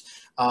taped,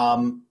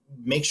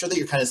 make sure that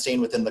you're kind of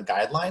staying within the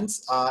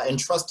guidelines and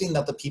trusting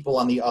that the people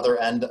on the other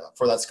end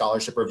for that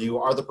scholarship review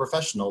are the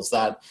professionals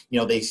that, you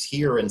know, they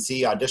hear and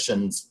see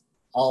auditions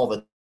all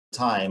the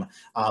time.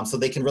 So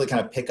they can really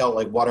kind of pick out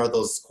like what are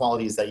those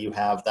qualities that you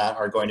have that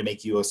are going to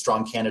make you a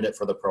strong candidate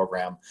for the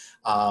program,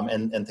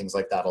 and things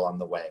like that along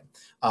the way.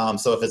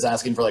 So if it's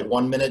asking for like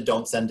 1 minute,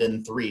 don't send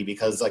in 3,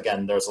 because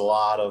again, there's a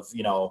lot of,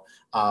 you know,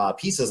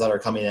 pieces that are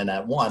coming in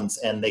at once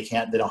and they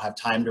don't have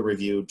time to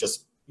review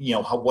just, you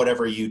know,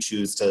 whatever you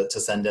choose to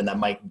send in that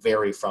might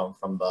vary from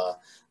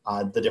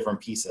the different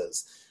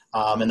pieces.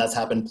 And that's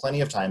happened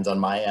plenty of times on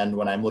my end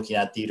when I'm looking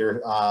at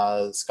theater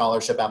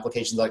scholarship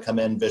applications that come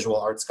in, visual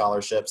arts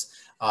scholarships,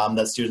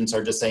 that students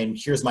are just saying,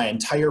 here's my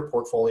entire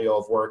portfolio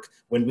of work,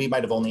 when we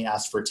might have only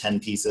asked for 10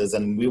 pieces.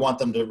 And we want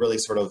them to really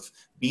sort of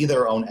be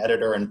their own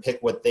editor and pick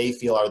what they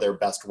feel are their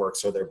best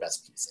works or their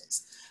best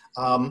pieces.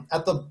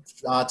 At the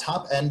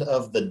top end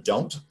of the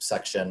don't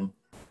section,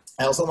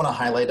 I also want to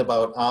highlight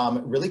about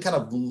really kind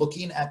of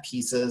looking at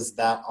pieces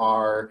that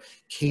are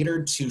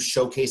catered to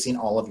showcasing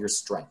all of your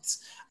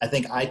strengths. I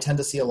think I tend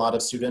to see a lot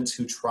of students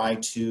who try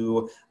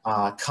to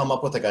come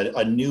up with like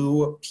a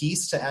new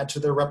piece to add to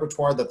their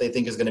repertoire that they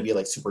think is going to be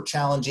like super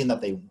challenging,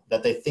 that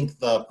they think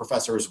the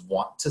professors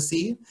want to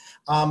see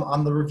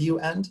on the review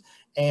end.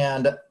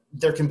 And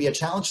there can be a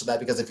challenge to that,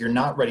 because if you're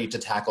not ready to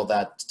tackle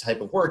that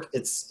type of work,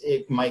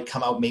 it might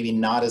come out maybe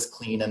not as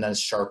clean and as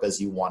sharp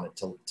as you want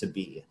it to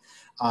be.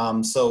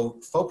 So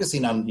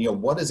focusing on, you know,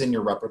 what is in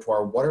your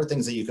repertoire, what are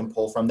things that you can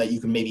pull from that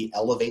you can maybe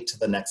elevate to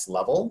the next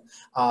level,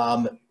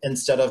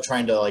 instead of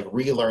trying to like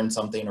relearn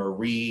something or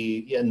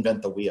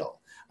reinvent the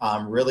wheel.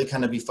 Really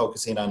kind of be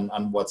focusing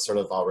on what's sort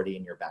of already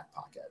in your back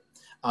pocket.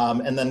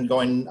 And then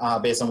going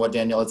based on what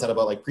Danielle had said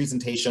about like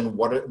presentation,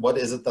 what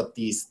is it that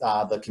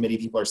the committee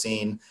people are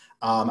seeing?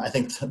 I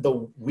think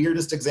the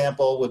weirdest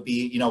example would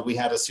be, you know, we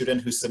had a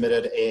student who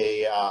submitted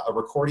a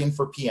recording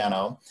for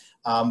piano.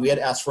 We had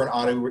asked for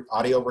an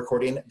audio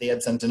recording. They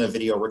had sent in a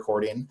video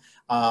recording,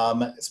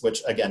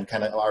 which again,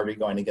 kind of already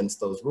going against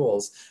those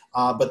rules.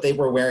 But they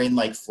were wearing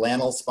like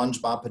flannel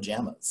SpongeBob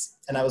pajamas.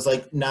 And I was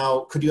like,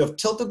 now, could you have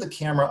tilted the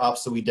camera up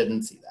so we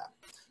didn't see that?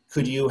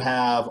 Could you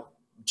have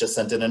just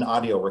sent in an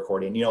audio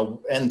recording, you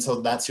know? And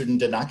so that student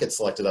did not get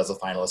selected as a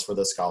finalist for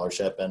the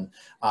scholarship, and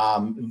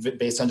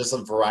based on just a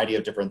variety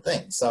of different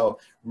things. So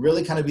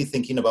really kind of be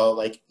thinking about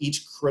like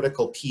each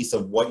critical piece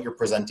of what you're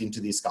presenting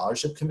to these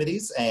scholarship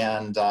committees,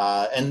 and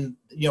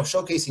you know,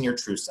 showcasing your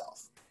true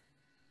self.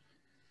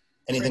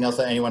 Anything else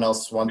that anyone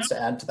else wants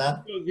to add to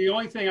that? The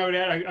only thing I would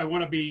add, I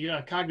want to be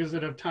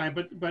cognizant of time,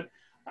 but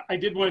I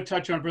did want to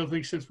touch on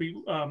briefly, since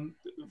we,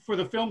 for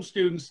the film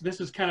students, this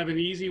is kind of an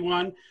easy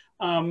one.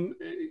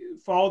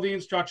 Follow the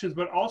instructions,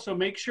 but also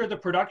make sure the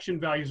production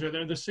values are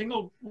there. The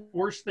single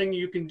worst thing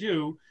you can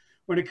do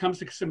when it comes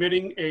to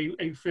submitting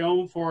a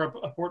film for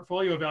a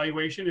portfolio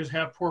evaluation is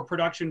have poor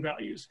production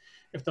values.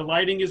 If the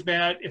lighting is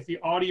bad, if the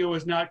audio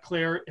is not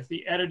clear, if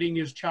the editing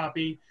is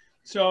choppy.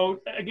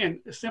 So again,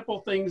 simple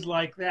things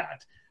like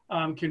that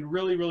can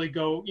really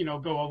go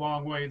a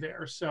long way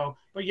there. So,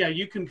 but yeah,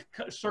 you can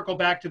circle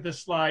back to this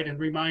slide and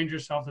remind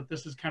yourself that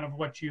this is kind of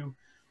what you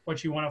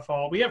want to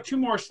follow. We have 2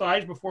 more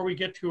slides before we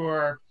get to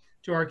our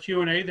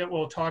Q&A that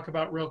we'll talk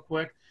about real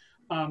quick.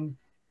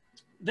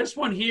 This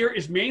one here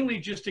is mainly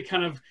just to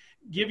kind of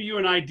give you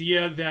an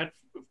idea that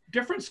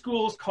different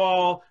schools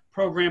call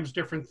programs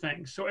different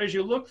things. So as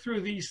you look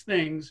through these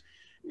things,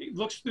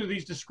 looks through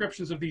these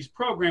descriptions of these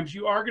programs,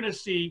 you are going to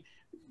see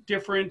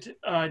different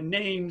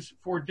names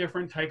for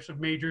different types of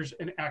majors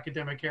and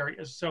academic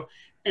areas. So,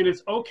 and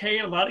it's okay.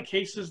 In a lot of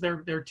cases,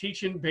 they're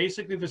teaching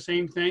basically the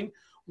same thing.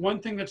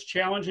 One thing that's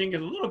challenging a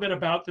little bit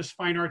about this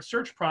fine arts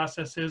search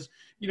process is,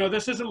 you know,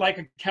 this isn't like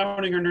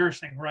accounting or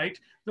nursing, right?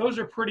 Those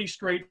are pretty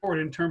straightforward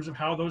in terms of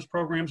how those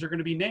programs are going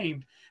to be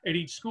named at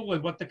each school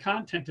and what the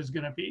content is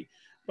going to be.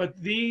 But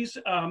these,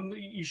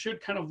 you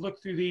should kind of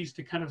look through these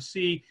to kind of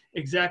see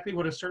exactly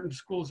what a certain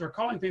schools are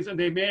calling things, and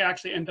they may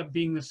actually end up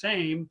being the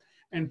same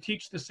and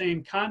teach the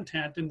same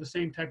content in the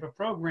same type of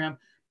program,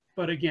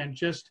 but again,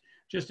 just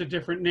a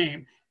different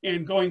name.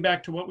 And going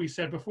back to what we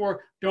said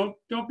before, don't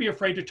be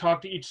afraid to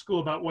talk to each school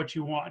about what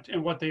you want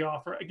and what they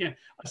offer. Again,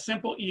 a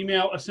simple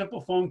email, a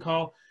simple phone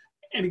call.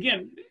 And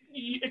again,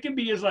 it can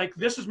be as like,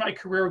 this is my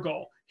career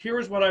goal. Here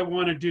is what I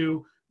want to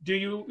do. Do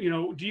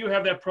you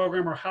have that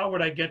program, or how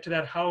would I get to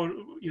that? How,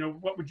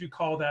 what would you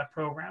call that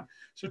program?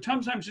 So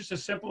sometimes just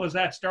as simple as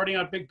that, starting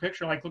out big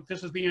picture, like, look,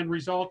 this is the end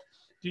result.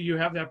 Do you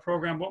have that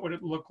program? What would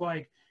it look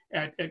like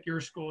at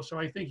your school? So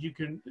I think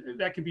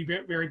that can be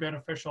very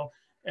beneficial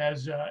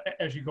as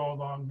you go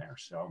along there.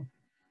 So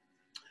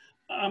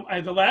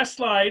the last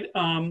slide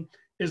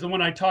is the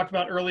one I talked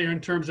about earlier in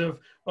terms of,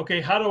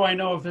 okay, how do I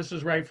know if this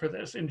is right for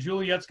this? And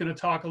Juliet's going to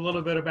talk a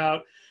little bit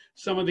about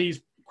some of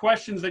these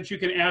questions that you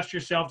can ask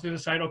yourself to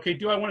decide, okay,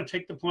 do I want to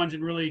take the plunge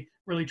and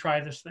really try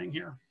this thing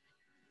here?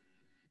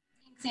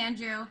 Thanks,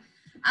 Andrew.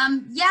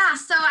 Yeah,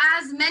 so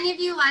as many of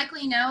you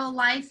likely know,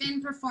 life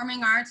in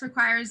performing arts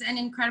requires an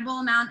incredible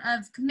amount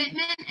of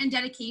commitment and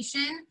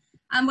dedication.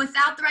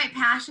 Without the right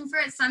passion for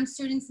it, some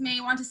students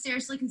may want to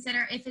seriously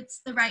consider if it's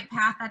the right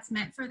path that's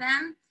meant for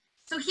them.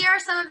 So here are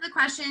some of the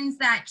questions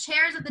that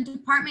chairs of the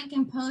department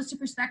can pose to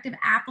prospective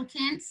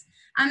applicants.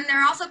 There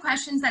are also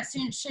questions that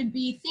students should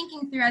be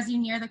thinking through as you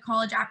near the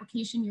college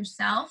application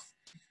yourself.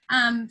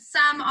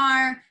 Some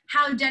are,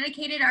 how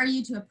dedicated are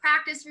you to a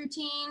practice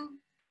routine?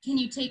 Can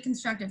you take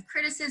constructive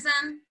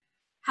criticism?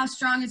 How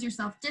strong is your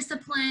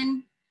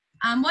self-discipline?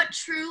 What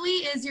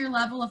truly is your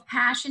level of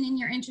passion in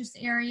your interest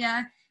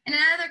area? And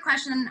another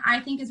question I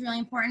think is really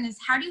important is,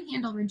 how do you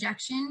handle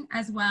rejection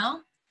as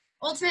well?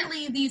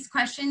 Ultimately, these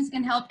questions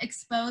can help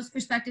expose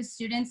prospective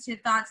students to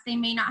thoughts they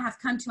may not have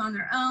come to on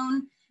their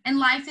own. And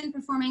life in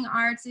performing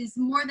arts is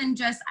more than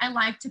just, I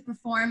like to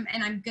perform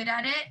and I'm good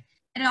at it.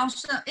 It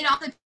also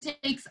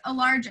takes a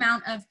large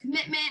amount of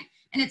commitment,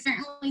 and it's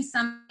certainly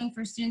something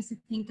for students to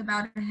think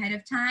about ahead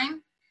of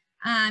time.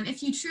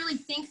 If you truly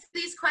think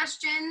through these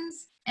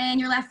questions and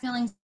you're left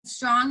feeling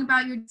strong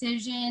about your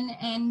decision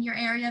and your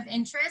area of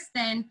interest,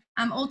 then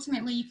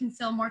ultimately you can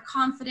feel more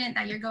confident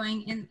that you're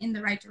going in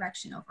the right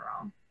direction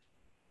overall.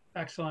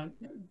 Excellent.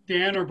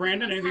 Dan or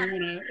Brandon, anything you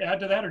want to add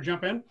to that or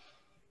jump in?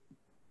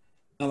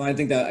 I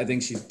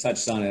think she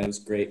touched on it. It was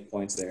great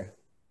points there.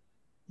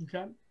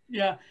 Okay.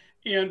 Yeah.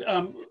 And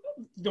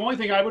the only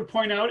thing I would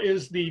point out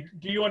is do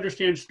you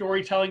understand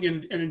storytelling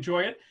and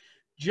enjoy it?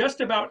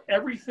 Just about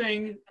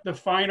everything the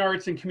fine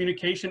arts and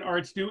communication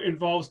arts do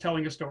involves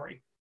telling a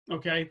story.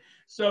 Okay.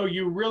 So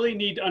you really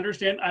need to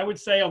understand, I would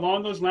say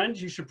along those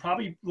lines, you should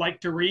probably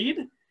like to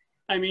read.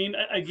 I mean,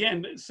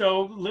 again,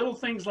 so little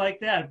things like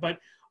that, but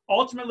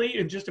ultimately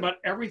in just about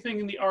everything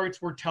in the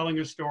arts, we're telling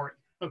a story.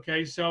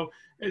 Okay. So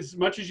as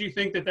much as you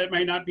think that that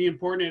may not be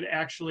important, it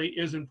actually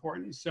is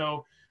important.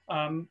 So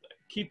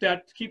keep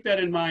that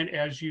in mind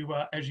as you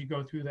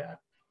go through that.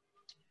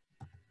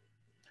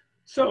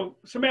 So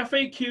some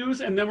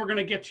FAQs, and then we're going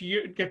to get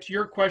to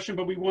your question.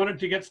 But we wanted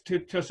to get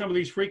to some of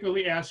these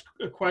frequently asked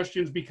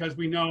questions because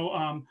we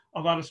know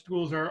a lot of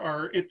schools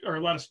or a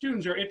lot of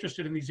students are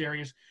interested in these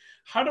areas.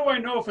 How do I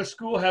know if a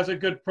school has a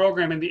good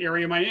program in the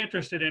area I'm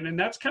interested in? And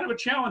that's kind of a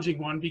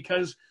challenging one,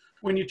 because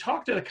when you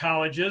talk to the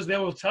colleges, they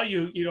will tell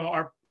you, you know,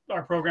 our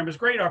program is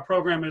great, our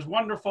program is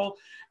wonderful,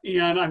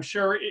 and I'm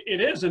sure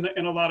it is in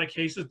a lot of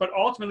cases, but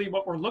ultimately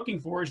what we're looking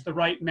for is the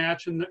right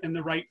match and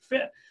the right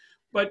fit.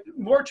 But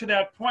more to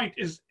that point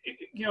is,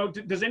 you know,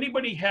 does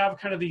anybody have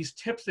kind of these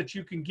tips that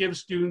you can give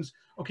students?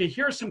 Okay,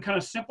 here are some kind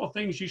of simple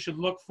things you should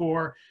look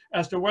for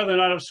as to whether or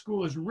not a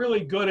school is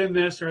really good in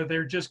this, or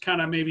they're just kind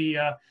of maybe,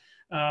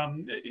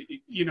 blowing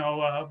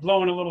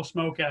a little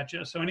smoke at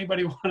you. So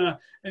anybody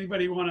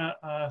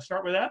wanna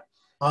start with that?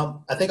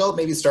 I think I'll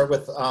maybe start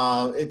with,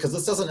 because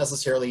this doesn't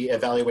necessarily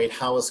evaluate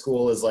how a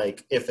school is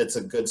like, if it's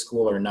a good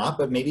school or not,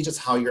 but maybe just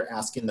how you're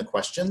asking the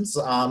questions.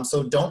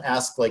 So don't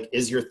ask like,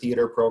 is your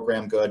theater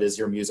program good? Is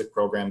your music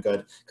program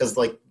good? Because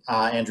like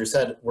Andrew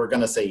said, we're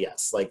going to say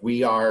yes. Like,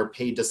 we are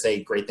paid to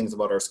say great things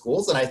about our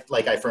schools. And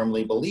I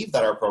firmly believe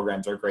that our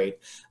programs are great.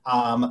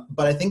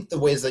 But I think the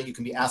ways that you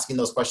can be asking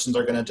those questions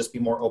are going to just be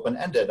more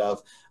open-ended,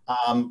 of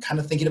kind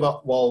of thinking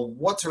about, well,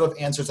 what sort of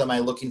answers am I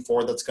looking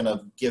for that's going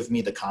to give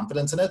me the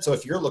confidence in it? So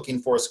if you're looking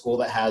for a school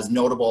that has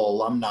notable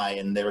alumni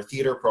in their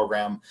theater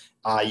program,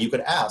 you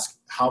could ask,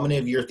 how many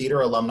of your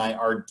theater alumni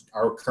are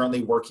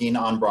currently working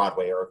on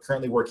Broadway or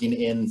currently working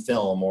in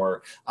film,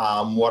 or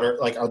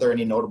are there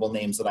any notable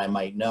names that I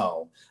might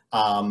know?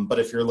 But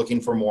if you're looking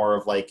for more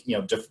of like, you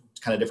know,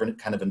 different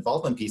kind of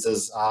involvement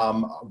pieces,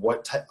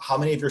 how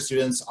many of your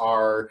students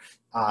are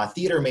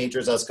theater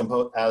majors as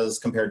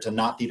compared to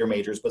not theater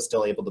majors, but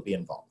still able to be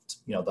involved?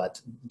 You know, that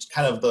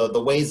kind of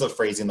the ways of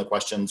phrasing the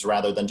questions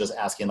rather than just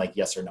asking like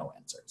yes or no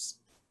answers.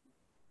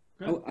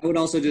 I would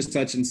also just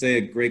touch and say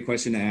a great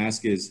question to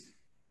ask is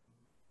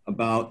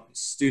about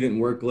student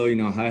workload. You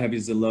know, how heavy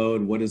is the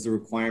load? What is the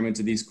requirement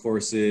of these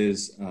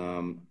courses? You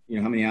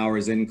know, how many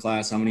hours in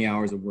class? How many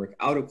hours of work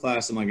out of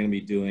class am I going to be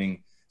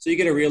doing? So you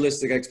get a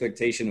realistic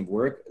expectation of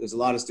work. There's a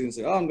lot of students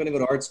say, oh, I'm going to go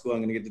to art school, I'm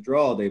going to get to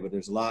draw all day, but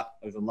there's a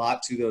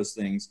lot to those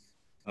things.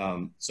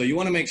 So you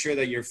want to make sure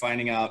that you're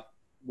finding out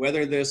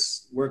whether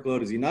this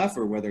workload is enough,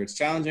 or whether it's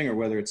challenging, or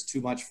whether it's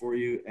too much for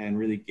you, and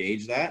really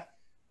gauge that.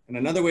 And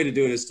another way to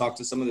do it is talk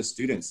to some of the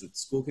students. The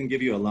school can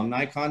give you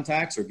alumni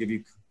contacts or give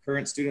you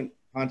current student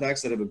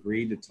contacts that have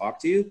agreed to talk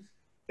to you.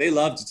 They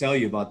love to tell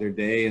you about their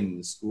day and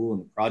the school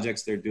and the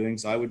projects they're doing.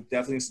 So I would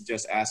definitely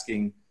suggest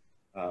asking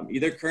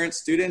either current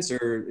students,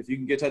 or if you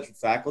can get in touch with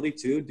faculty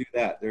too, do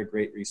that. They're a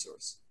great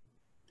resource.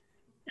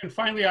 And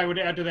finally, I would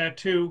add to that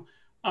too,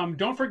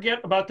 don't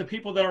forget about the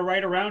people that are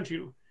right around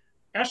you.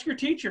 Ask your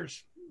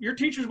teachers. Your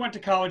teachers went to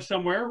college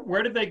somewhere.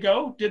 Where did they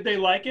go? Did they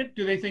like it?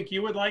 Do they think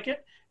you would like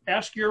it?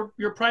 Ask your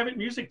private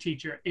music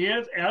teacher,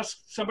 and ask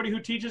somebody who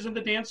teaches in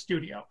the dance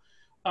studio.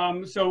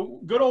 So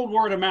good old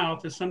word of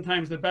mouth is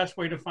sometimes the best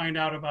way to find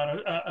out about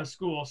a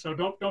school. So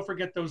don't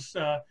forget those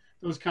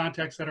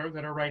contacts that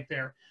are right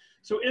there.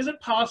 So is it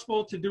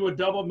possible to do a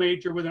double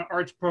major with an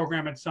arts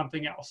program at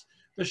something else?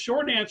 The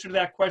short answer to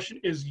that question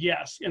is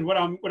yes. And what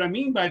I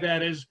mean by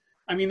that is,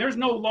 I mean, there's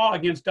no law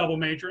against double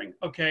majoring,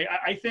 okay?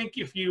 I think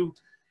if you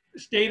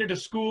stayed at a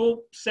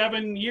school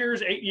 7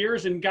 years, 8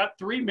 years, and got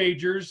 3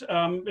 majors,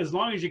 as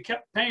long as you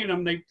kept paying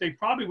them, they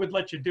probably would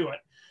let you do it.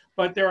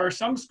 But there are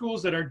some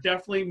schools that are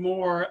definitely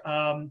more,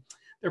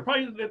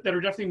 that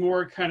are definitely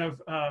more kind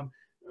of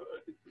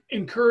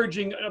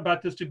encouraging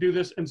about this, to do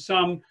this, and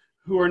some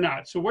who are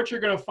not. So what you're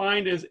going to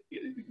find is,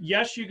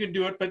 yes, you can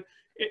do it, but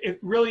it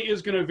really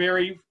is going to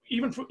vary.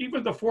 Even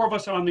the 4 of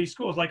us on these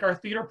schools, like our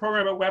theater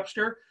program at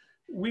Webster,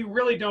 we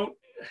really don't,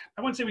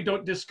 I wouldn't say we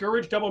don't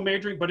discourage double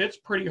majoring, but it's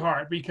pretty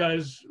hard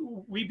because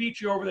we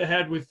beat you over the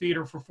head with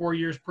theater for 4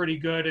 years pretty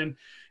good,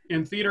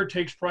 and theater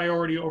takes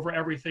priority over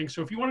everything.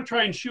 So if you want to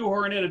try and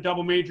shoehorn in a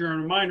double major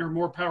and a minor,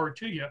 more power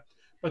to you,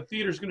 but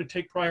theater is going to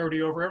take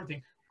priority over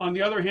everything. On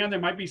the other hand, there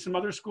might be some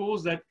other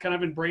schools that kind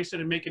of embrace it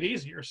and make it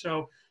easier.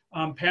 So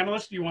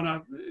panelists, do you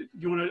want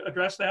to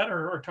address that,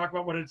 or talk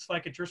about what it's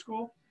like at your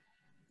school?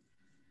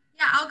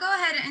 Yeah, I'll go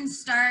ahead and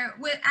start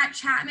with, at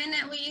Chapman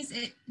at least,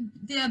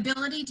 the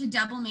ability to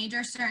double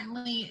major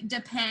certainly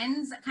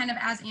depends, kind of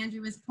as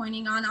Andrew was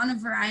pointing on a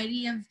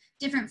variety of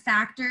different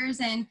factors,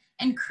 and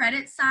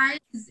credit size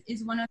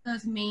is one of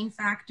those main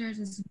factors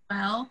as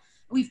well.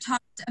 We've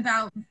talked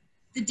about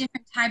the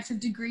different types of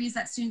degrees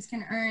that students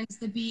can earn,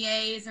 the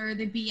BAs or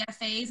the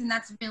BFAs, and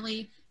that's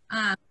really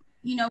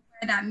you know,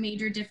 where that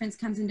major difference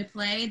comes into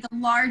play. The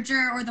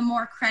larger or the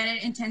more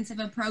credit intensive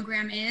a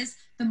program is,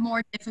 the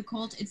more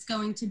difficult it's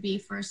going to be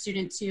for a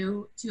student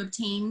to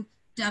obtain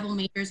double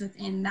majors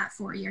within that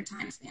 4-year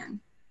time span.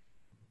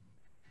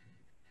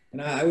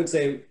 And I would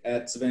say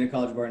at Savannah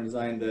College of Art and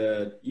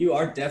Design, you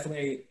are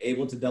definitely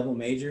able to double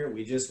major.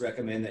 We just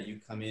recommend that you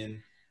come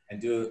in and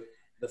do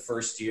the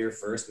first year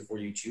first before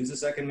you choose a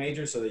second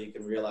major, so that you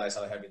can realize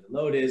how heavy the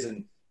load is,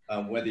 and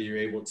whether you're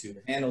able to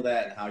handle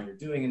that and how you're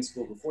doing in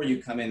school before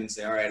you come in and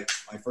say, all right,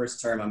 my first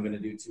term, I'm going to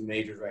do 2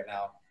 majors right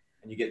now,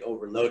 and you get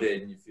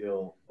overloaded and you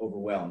feel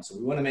overwhelmed. So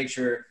we want to make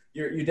sure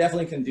you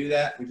definitely can do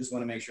that. We just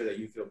want to make sure that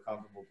you feel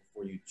comfortable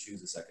before you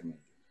choose a second major.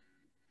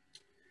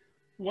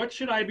 What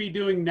should I be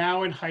doing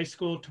now in high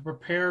school to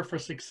prepare for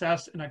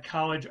success in a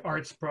college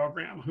arts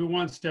program? Who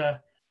wants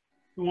to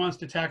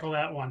tackle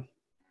that one?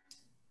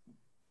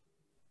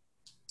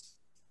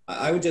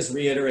 I would just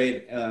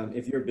reiterate,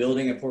 if you're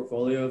building a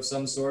portfolio of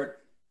some sort,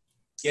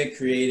 get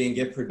creating,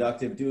 get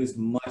productive, do as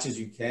much as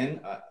you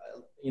can.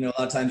 You know, a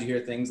lot of times you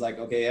hear things like,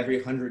 okay, every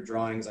 100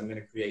 drawings, I'm going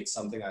to create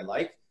something I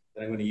like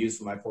that I'm going to use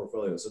for my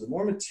portfolio. So the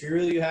more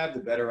material you have, the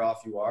better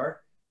off you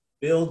are.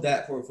 Build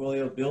that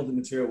portfolio, build the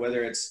material,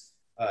 whether it's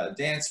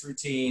dance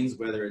routines,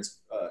 whether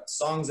it's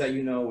songs that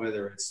you know,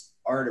 whether it's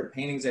art or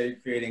paintings that you're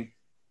creating.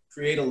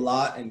 Create a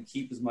lot and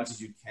keep as much as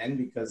you can,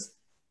 because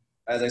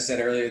as I said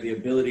earlier, the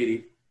ability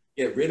to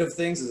get rid of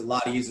things is a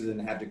lot easier than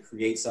to have to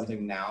create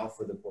something now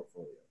for the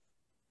portfolio.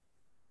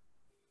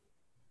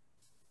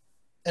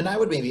 And I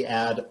would maybe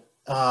add,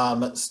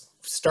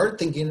 start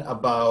thinking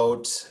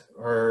about,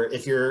 or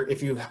if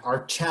you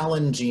are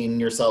challenging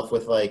yourself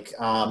with like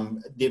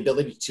the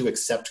ability to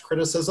accept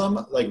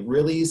criticism, like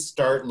really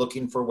start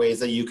looking for ways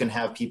that you can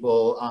have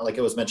people, like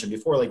it was mentioned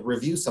before, like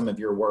review some of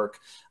your work,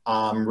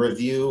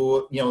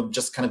 review, you know,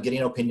 just kind of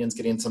getting opinions,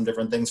 getting some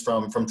different things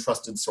from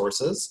trusted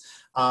sources.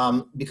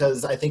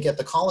 Because I think at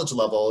the college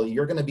level,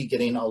 you're going to be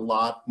getting a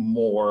lot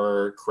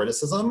more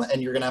criticism,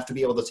 and you're going to have to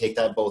be able to take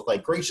that both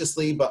like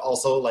graciously, but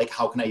also like,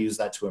 how can I use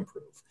that to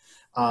improve?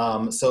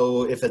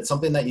 So if it's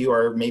something that you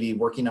are maybe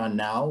working on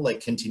now,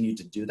 like continue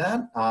to do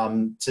that,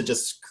 to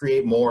just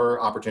create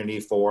more opportunity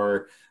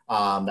for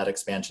that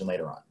expansion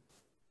later on.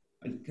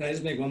 Can I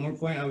just make one more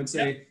point? I would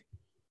say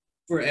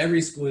for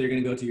every school, you're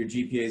going to go to, your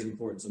GPA is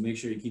important. So make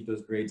sure you keep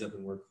those grades up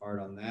and work hard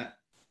on that.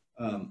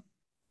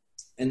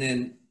 And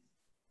then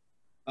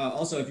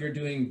also, if you're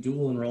doing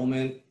dual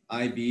enrollment,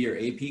 IB or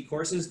AP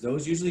courses,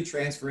 those usually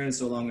transfer in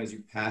so long as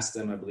you pass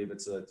them. I believe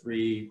it's a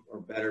 3 or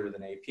better with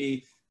an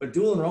AP. But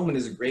dual enrollment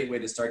is a great way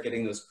to start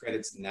getting those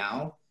credits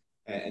now.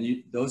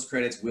 And those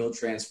credits will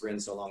transfer in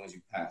so long as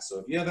you pass. So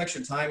if you have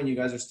extra time and you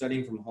guys are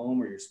studying from home,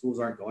 or your schools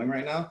aren't going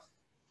right now,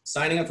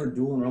 signing up for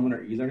dual enrollment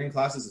or e-learning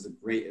classes is a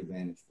great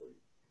advantage for you.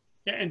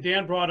 Yeah, and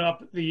Dan brought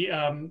up the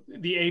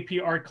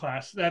AP art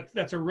class.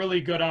 That's a really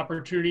good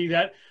opportunity.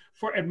 That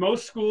at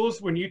most schools,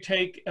 when you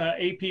take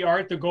AP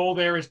art, the goal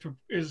there is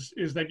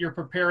that you're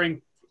preparing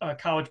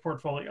college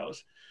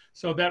portfolios.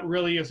 So that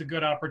really is a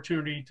good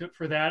opportunity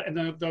for that. And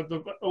then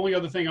the only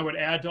other thing I would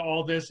add to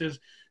all this is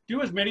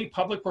do as many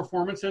public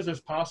performances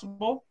as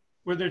possible,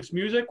 whether it's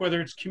music,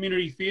 whether it's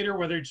community theater,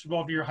 whether it's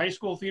involved in your high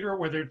school theater,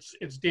 whether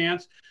it's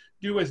dance.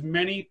 Do as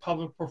many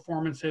public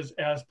performances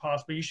as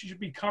possible. You should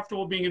be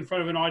comfortable being in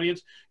front of an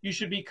audience. You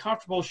should be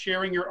comfortable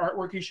sharing your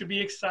artwork. You should be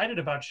excited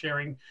about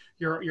sharing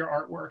your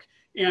artwork.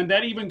 And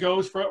that even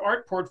goes for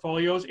art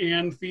portfolios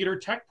and theater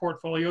tech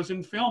portfolios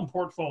and film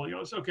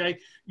portfolios, okay?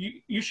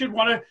 You should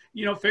want to,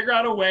 you know, figure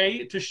out a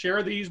way to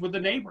share these with the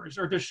neighbors,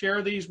 or to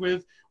share these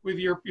with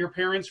your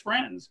parents'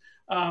 friends,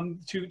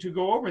 to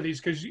go over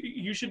these, because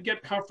you should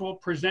get comfortable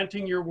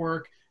presenting your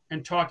work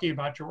and talking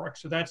about your work.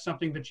 So that's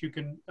something that you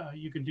can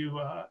do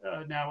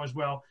now as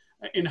well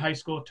in high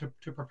school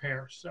to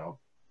prepare. So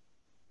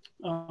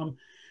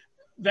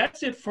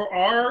that's it for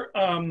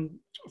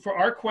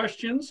our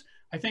questions.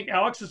 I think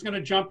Alex is going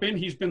to jump in.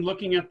 He's been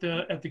looking at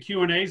the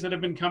Q&As that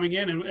have been coming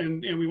in,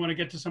 and we want to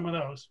get to some of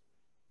those.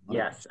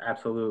 Yes,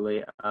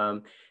 absolutely.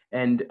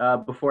 And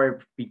before I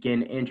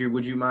begin, Andrew,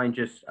 would you mind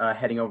just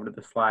heading over to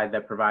the slide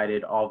that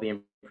provided all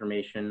the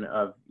information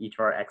of each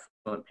of our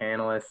excellent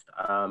panelists?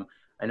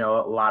 I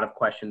know a lot of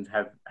questions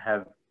have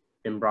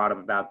been brought up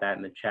about that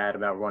in the chat,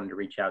 about wanting to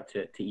reach out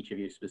to each of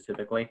you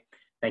specifically.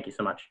 Thank you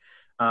so much.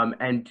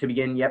 And to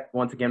begin,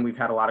 once again, we've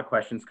had a lot of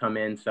questions come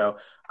in, so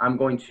I'm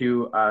going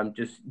to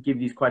just give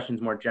these questions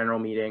more general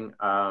meeting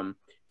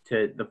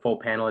to the full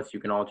panelists.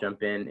 You can all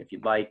jump in if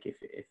you'd like. If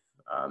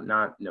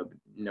not,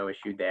 no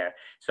issue there.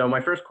 So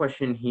my first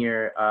question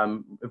here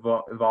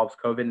involves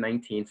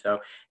COVID-19. So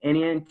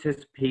any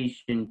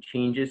anticipation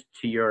changes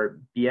to your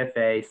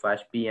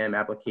BFA/BM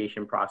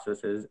application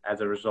processes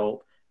as a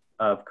result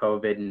of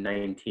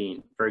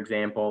COVID-19? For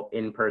example,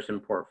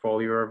 in-person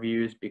portfolio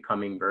reviews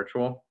becoming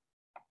virtual?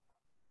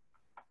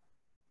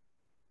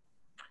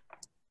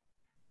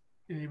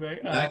 Anybody?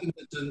 I can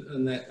touch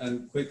on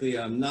that quickly.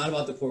 Not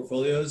about the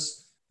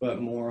portfolios,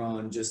 but more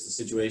on just the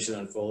situation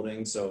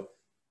unfolding. So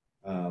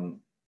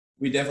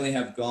we definitely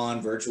have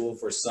gone virtual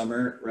for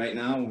summer right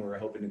now, and we're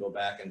hoping to go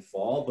back in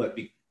fall. But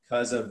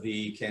because of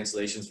the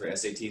cancellations for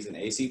SATs and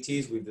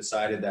ACTs, we've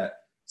decided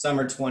that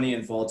summer 20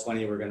 and fall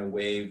 20, we're going to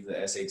waive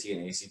the SAT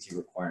and ACT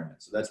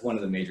requirements. So that's one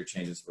of the major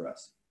changes for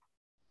us.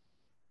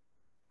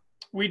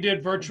 We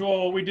did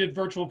virtual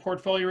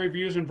portfolio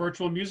reviews and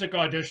virtual music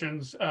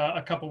auditions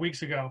a couple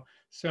weeks ago.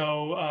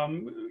 So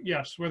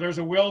yes, where there's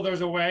a will,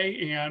 there's a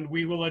way, and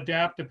we will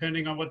adapt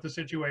depending on what the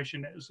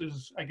situation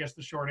is I guess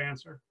the short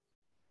answer.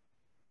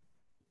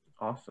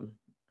 Awesome.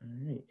 All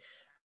right.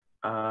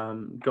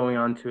 Going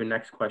on to a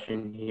next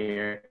question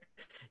here.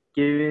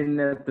 Given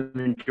that the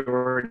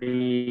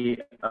majority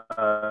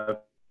of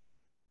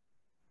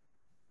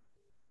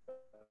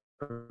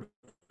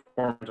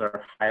forms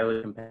are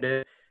highly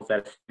competitive,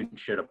 that a student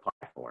should apply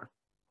for.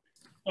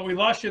 Oh, we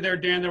lost you there,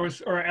 Dan.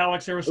 Or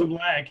Alex, there was some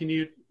lag. Can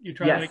you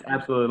try that again? Yes,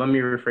 absolutely. Let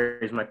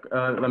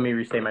me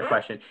restate my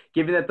question.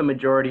 Given that the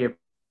majority of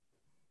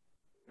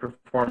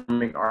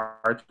performing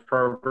arts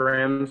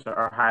programs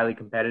are highly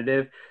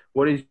competitive,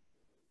 what is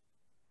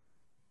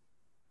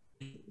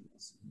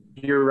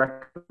your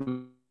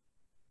recommendation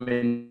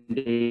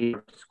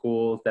for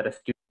schools that a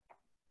student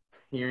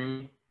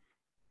hearing?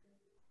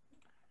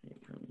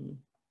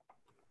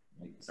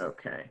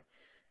 Okay,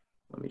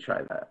 let me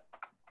try that.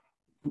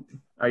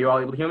 Are you all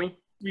able to hear me?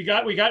 We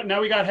got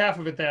half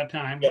of it that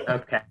time.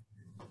 Okay.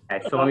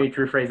 So let me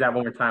rephrase that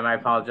one more time. I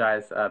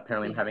apologize.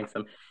 Apparently I'm having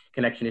some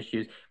connection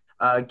issues.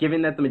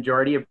 Given that the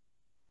majority of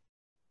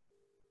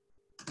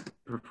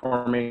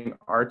performing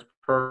arts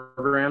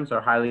programs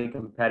are highly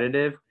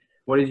competitive,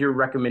 what is your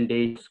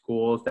recommendation to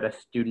schools that a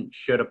student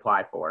should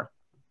apply for?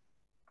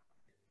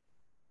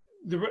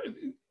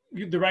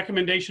 The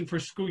recommendation for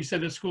school, you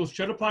said that schools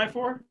should apply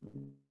for?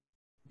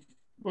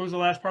 What was the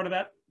last part of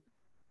that?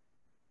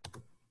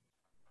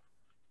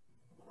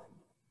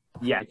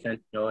 Yeah,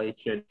 essentially,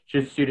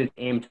 should students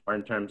aim for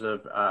in terms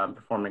of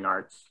performing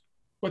arts?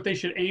 What they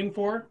should aim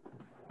for?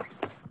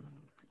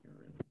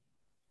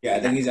 Yeah, I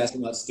think he's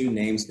asking about student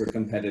names for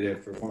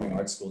competitive performing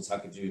arts schools. How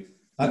could you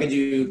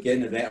get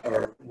an event,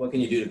 or what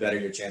can you do to better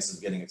your chances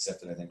of getting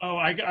accepted? I think. Oh,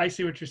 I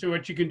see what you're saying.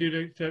 What you can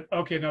do to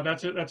okay, no,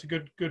 that's a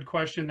good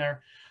question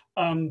there.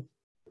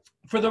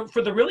 For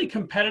the really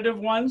competitive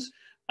ones,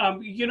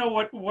 you know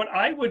what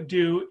I would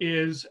do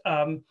is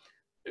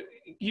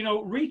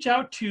reach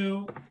out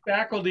to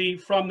faculty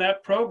from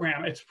that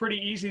program. It's pretty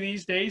easy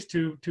these days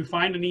to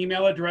find an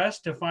email address,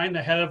 to find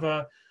the head of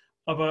a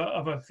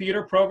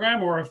theater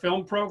program or a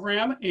film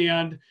program,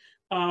 and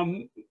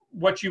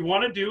what you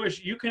want to do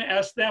is you can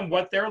ask them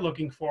what they're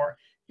looking for,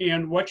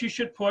 and what you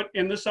should put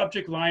in the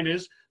subject line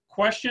is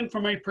question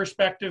from a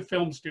prospective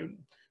film student,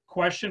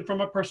 question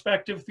from a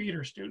prospective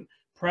theater student,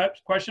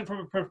 perhaps question from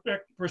a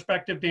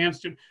prospective dance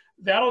student.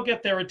 That'll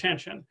get their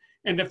attention.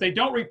 And if they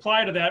don't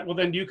reply to that, well,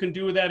 then you can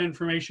do with that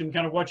information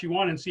kind of what you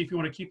want and see if you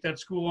want to keep that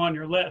school on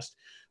your list.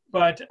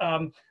 But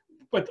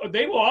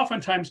they will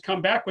oftentimes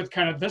come back with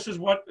kind of, this is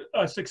what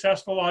a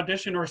successful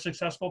audition or a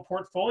successful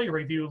portfolio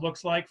review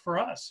looks like for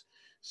us.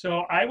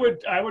 So I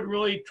would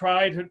really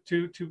try to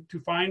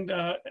find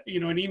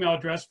an email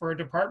address for a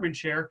department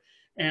chair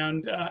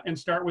and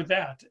start with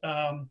that,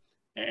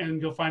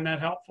 and you'll find that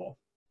helpful.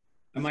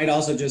 I might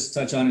also just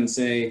touch on and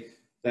say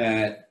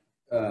that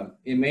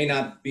it may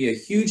not be a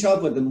huge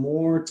help, but the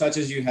more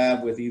touches you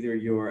have with either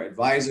your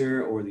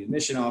advisor or the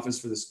admission office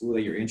for the school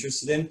that you're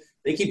interested in,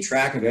 they keep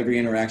track of every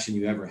interaction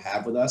you ever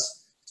have with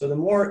us. So the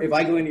more, if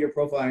I go into your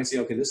profile and see,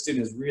 okay, this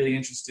student is really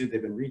interested,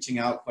 they've been reaching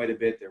out quite a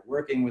bit, they're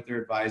working with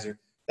their advisor,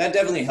 that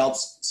definitely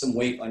helps some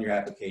weight on your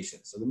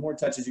application. So the more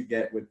touches you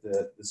get with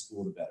the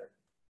school, the better.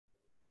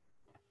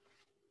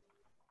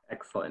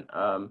 Excellent.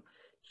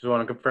 Just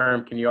want to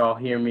confirm, can you all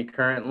hear me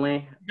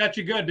currently? Got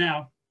you good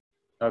now.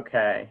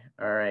 Okay,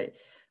 all right.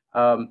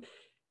 Um,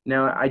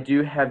 Now, I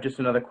do have just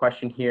another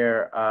question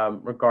here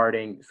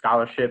regarding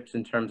scholarships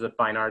in terms of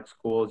fine arts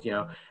schools. You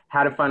know,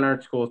 how do fine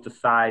arts schools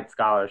decide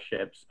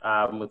scholarships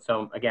with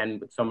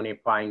with so many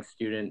applying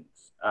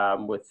students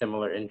with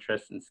similar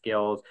interests and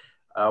skills?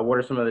 What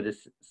are some of the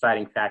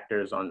deciding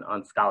factors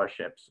on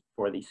scholarships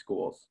for these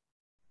schools?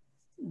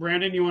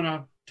 Brandon, you want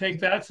to take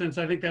that, since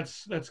I think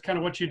that's kind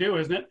of what you do,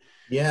 isn't it?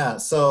 Yeah,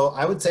 so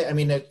I would say, I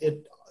mean,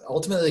 it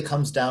ultimately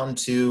comes down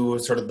to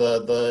sort of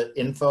the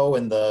info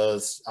and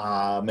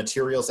the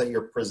materials that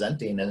you're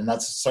presenting, and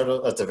that's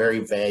a very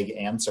vague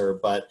answer.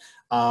 But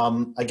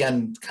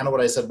again, kind of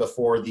what I said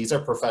before, these are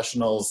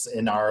professionals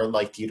in our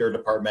like theater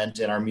department,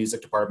 in our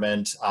music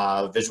department,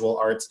 visual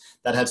arts,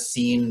 that have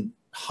seen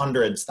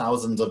hundreds,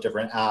 thousands of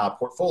different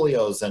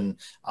portfolios and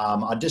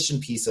audition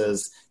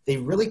pieces. They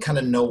really kind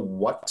of know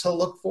what to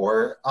look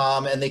for,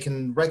 and they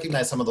can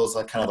recognize some of those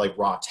like kind of like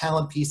raw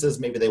talent pieces.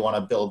 Maybe they want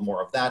to build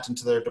more of that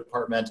into their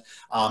department.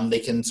 They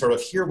can sort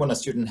of hear when a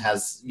student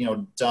has,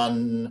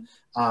 done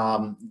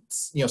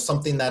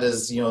something that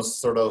is,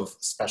 sort of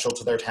special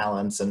to their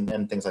talents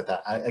and things like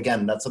that.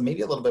 Again, that's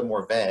maybe a little bit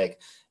more vague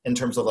in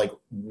terms of like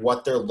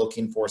what they're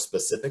looking for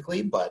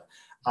specifically, but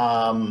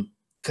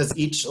because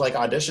each like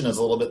audition is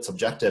a little bit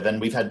subjective,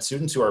 and we've had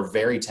students who are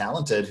very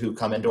talented who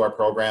come into our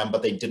program,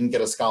 but they didn't get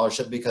a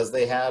scholarship because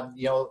they had,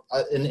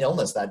 an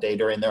illness that day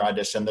during their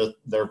audition.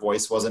 Their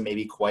voice wasn't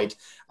maybe quite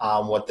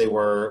what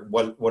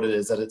it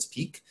is at its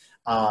peak.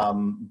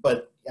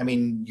 But I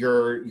mean,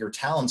 your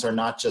talents are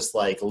not just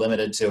like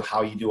limited to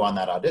how you do on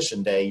that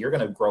audition day. You're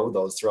going to grow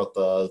those throughout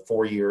the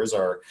 4 years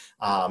or,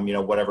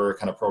 whatever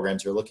kind of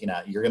programs you're looking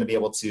at. You're going to be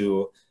able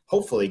to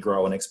hopefully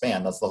grow and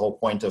expand. That's the whole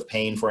point of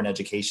paying for an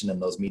education in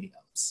those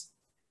mediums.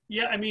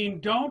 Yeah, I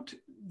mean, don't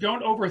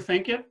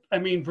overthink it. I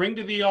mean, bring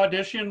to the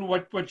audition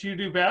what you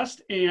do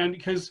best, and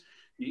because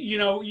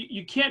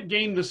you can't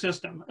game the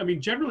system. I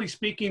mean, generally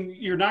speaking,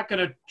 you're not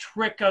going to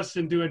trick us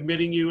into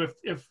admitting you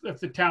if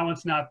the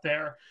talent's not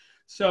there.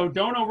 So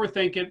don't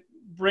overthink it.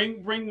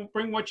 Bring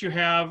what you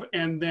have,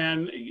 and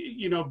then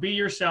be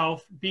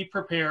yourself, be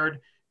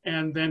prepared,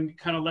 and then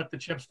kind of let the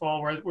chips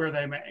fall where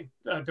they may.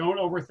 Don't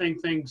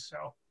overthink things.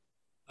 So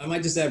I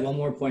might just add one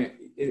more point.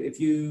 If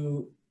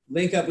you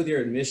link up with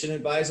your admission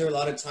advisor, a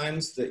lot of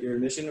times that your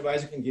admission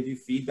advisor can give you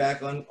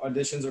feedback on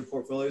auditions or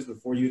portfolios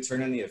before you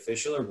turn in the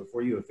official or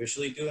before you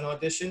officially do an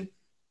audition.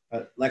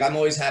 Like I'm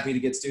always happy to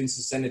get students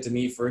to send it to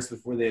me first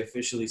before they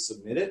officially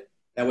submit it.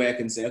 That way I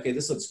can say, okay,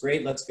 this looks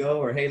great, let's go.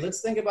 Or hey,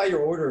 let's think about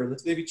your order.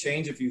 Let's maybe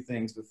change a few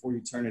things before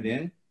you turn it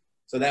in.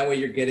 So that way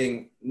you're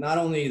getting not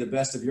only the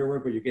best of your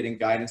work, but you're getting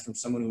guidance from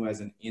someone who has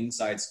an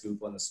inside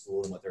scoop on the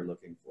school and what they're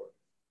looking for.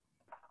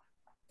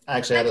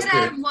 Actually, I could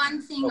add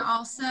one thing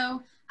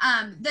also.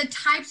 The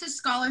types of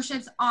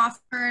scholarships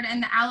offered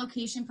and the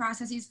allocation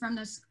processes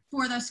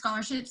for those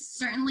scholarships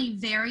certainly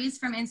varies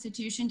from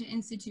institution to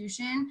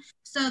institution.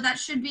 So that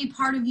should be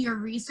part of your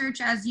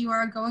research as you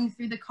are going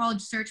through the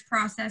college search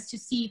process to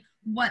see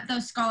what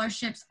those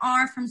scholarships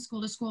are from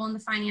school to school and the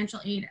financial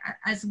aid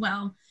as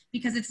well,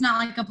 because it's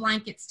not like a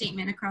blanket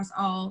statement across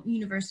all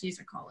universities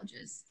or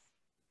colleges.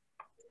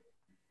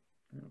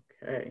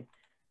 Okay.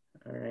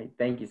 All right.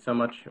 Thank you so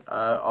much,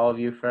 all of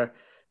you, for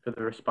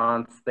the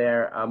response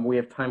there. We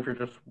have time for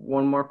just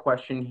one more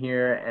question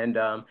here, and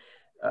a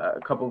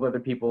couple of other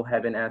people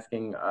have been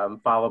asking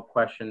follow-up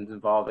questions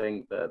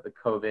involving the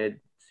COVID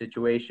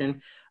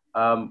situation.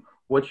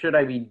 What should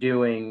I be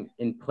doing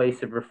in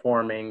place of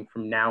performing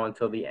from now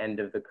until the end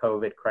of the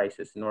COVID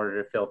crisis in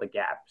order to fill the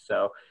gap?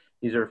 So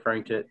these are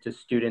referring to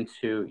students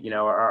who,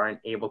 aren't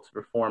able to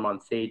perform on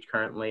stage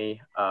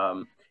currently.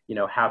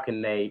 How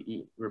can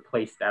they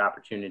replace that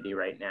opportunity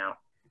right now?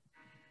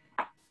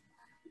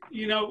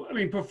 I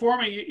mean,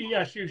 performing,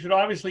 yes, you should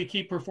obviously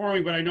keep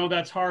performing, but I know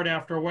that's hard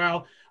after a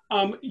while.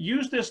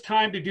 Use this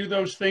time to do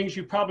those things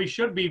you probably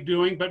should be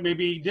doing, but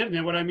maybe didn't.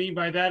 And what I mean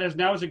by that is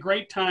now is a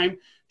great time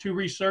to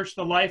research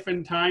the life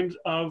and times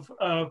of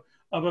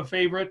a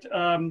favorite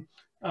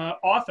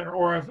author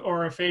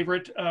or a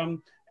favorite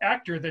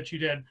actor that you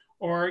did,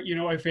 or,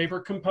 a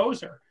favorite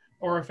composer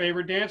or a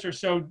favorite dancer.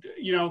 So,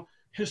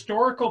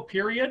 historical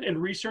period and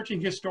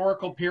researching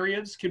historical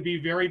periods can be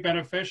very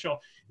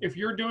beneficial. If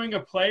you're doing a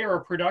play or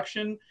a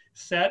production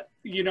set,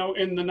 in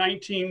the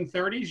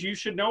 1930s, you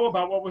should know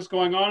about what was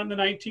going on in the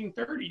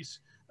 1930s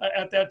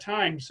at that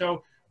time.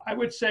 So I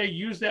would say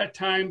use that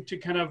time to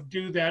kind of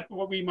do that,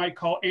 what we might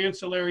call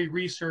ancillary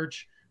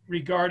research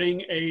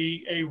regarding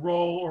a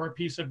role or a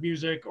piece of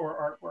music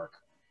or artwork.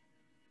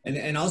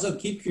 And also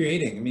keep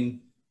creating. I mean,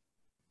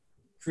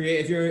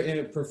 if you're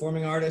a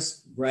performing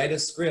artist, write a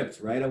script,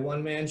 write a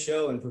one-man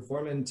show and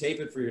perform and tape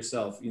it for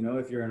yourself.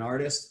 If you're an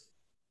artist,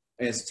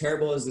 as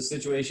terrible as the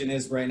situation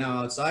is right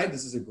now outside,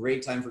 this is a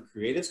great time for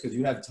creatives because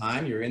you have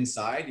time, you're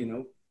inside,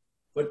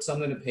 put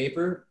something to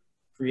paper,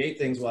 create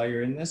things while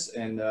you're in this.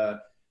 And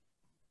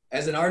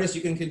as an artist,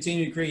 you can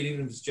continue to create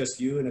even if it's just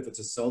you and if it's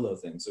a solo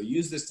thing. So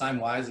use this time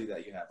wisely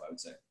that you have, I would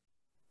say.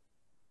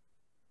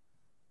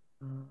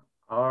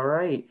 All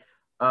right.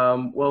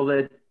 Well,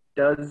 that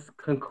does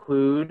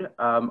conclude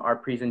our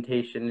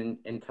presentation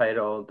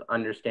entitled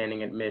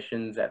Understanding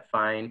Admissions at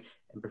Fine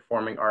and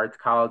Performing Arts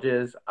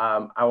Colleges.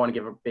 I want to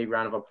give a big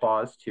round of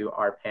applause to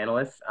our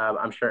panelists.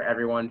 I'm sure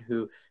everyone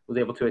who was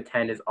able to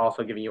attend is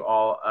also giving you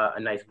all a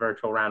nice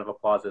virtual round of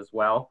applause as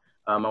well.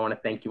 I want to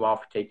thank you all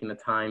for taking the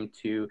time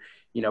to,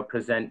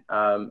 present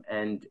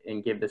and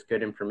give this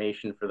good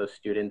information for those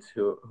students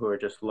who are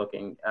just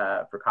looking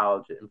for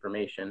college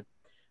information.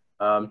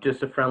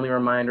 Just a friendly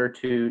reminder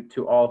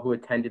to all who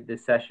attended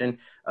this session,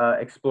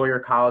 explore your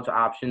college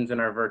options in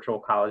our virtual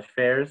college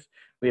fairs.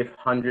 We have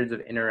hundreds of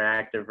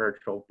interactive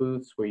virtual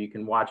booths where you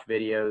can watch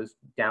videos,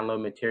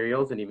 download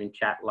materials, and even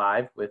chat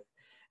live with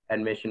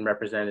admission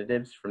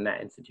representatives from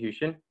that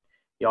institution.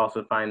 You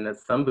also find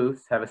that some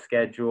booths have a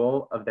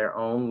schedule of their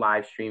own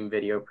live stream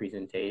video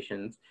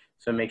presentations,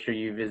 so make sure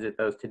you visit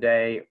those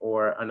today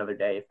or another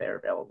day if they're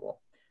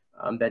available.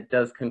 That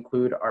does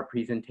conclude our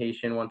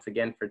presentation once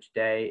again for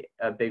today.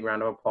 A big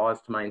round of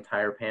applause to my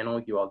entire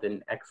panel. You all did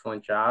an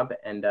excellent job,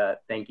 and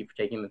thank you for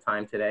taking the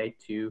time today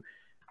to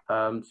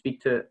speak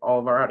to all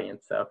of our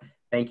audience. So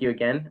thank you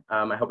again.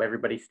 I hope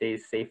everybody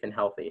stays safe and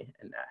healthy,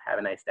 and have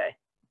a nice day.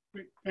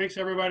 Thanks,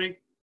 everybody.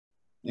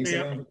 Thanks,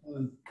 everyone, for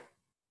coming.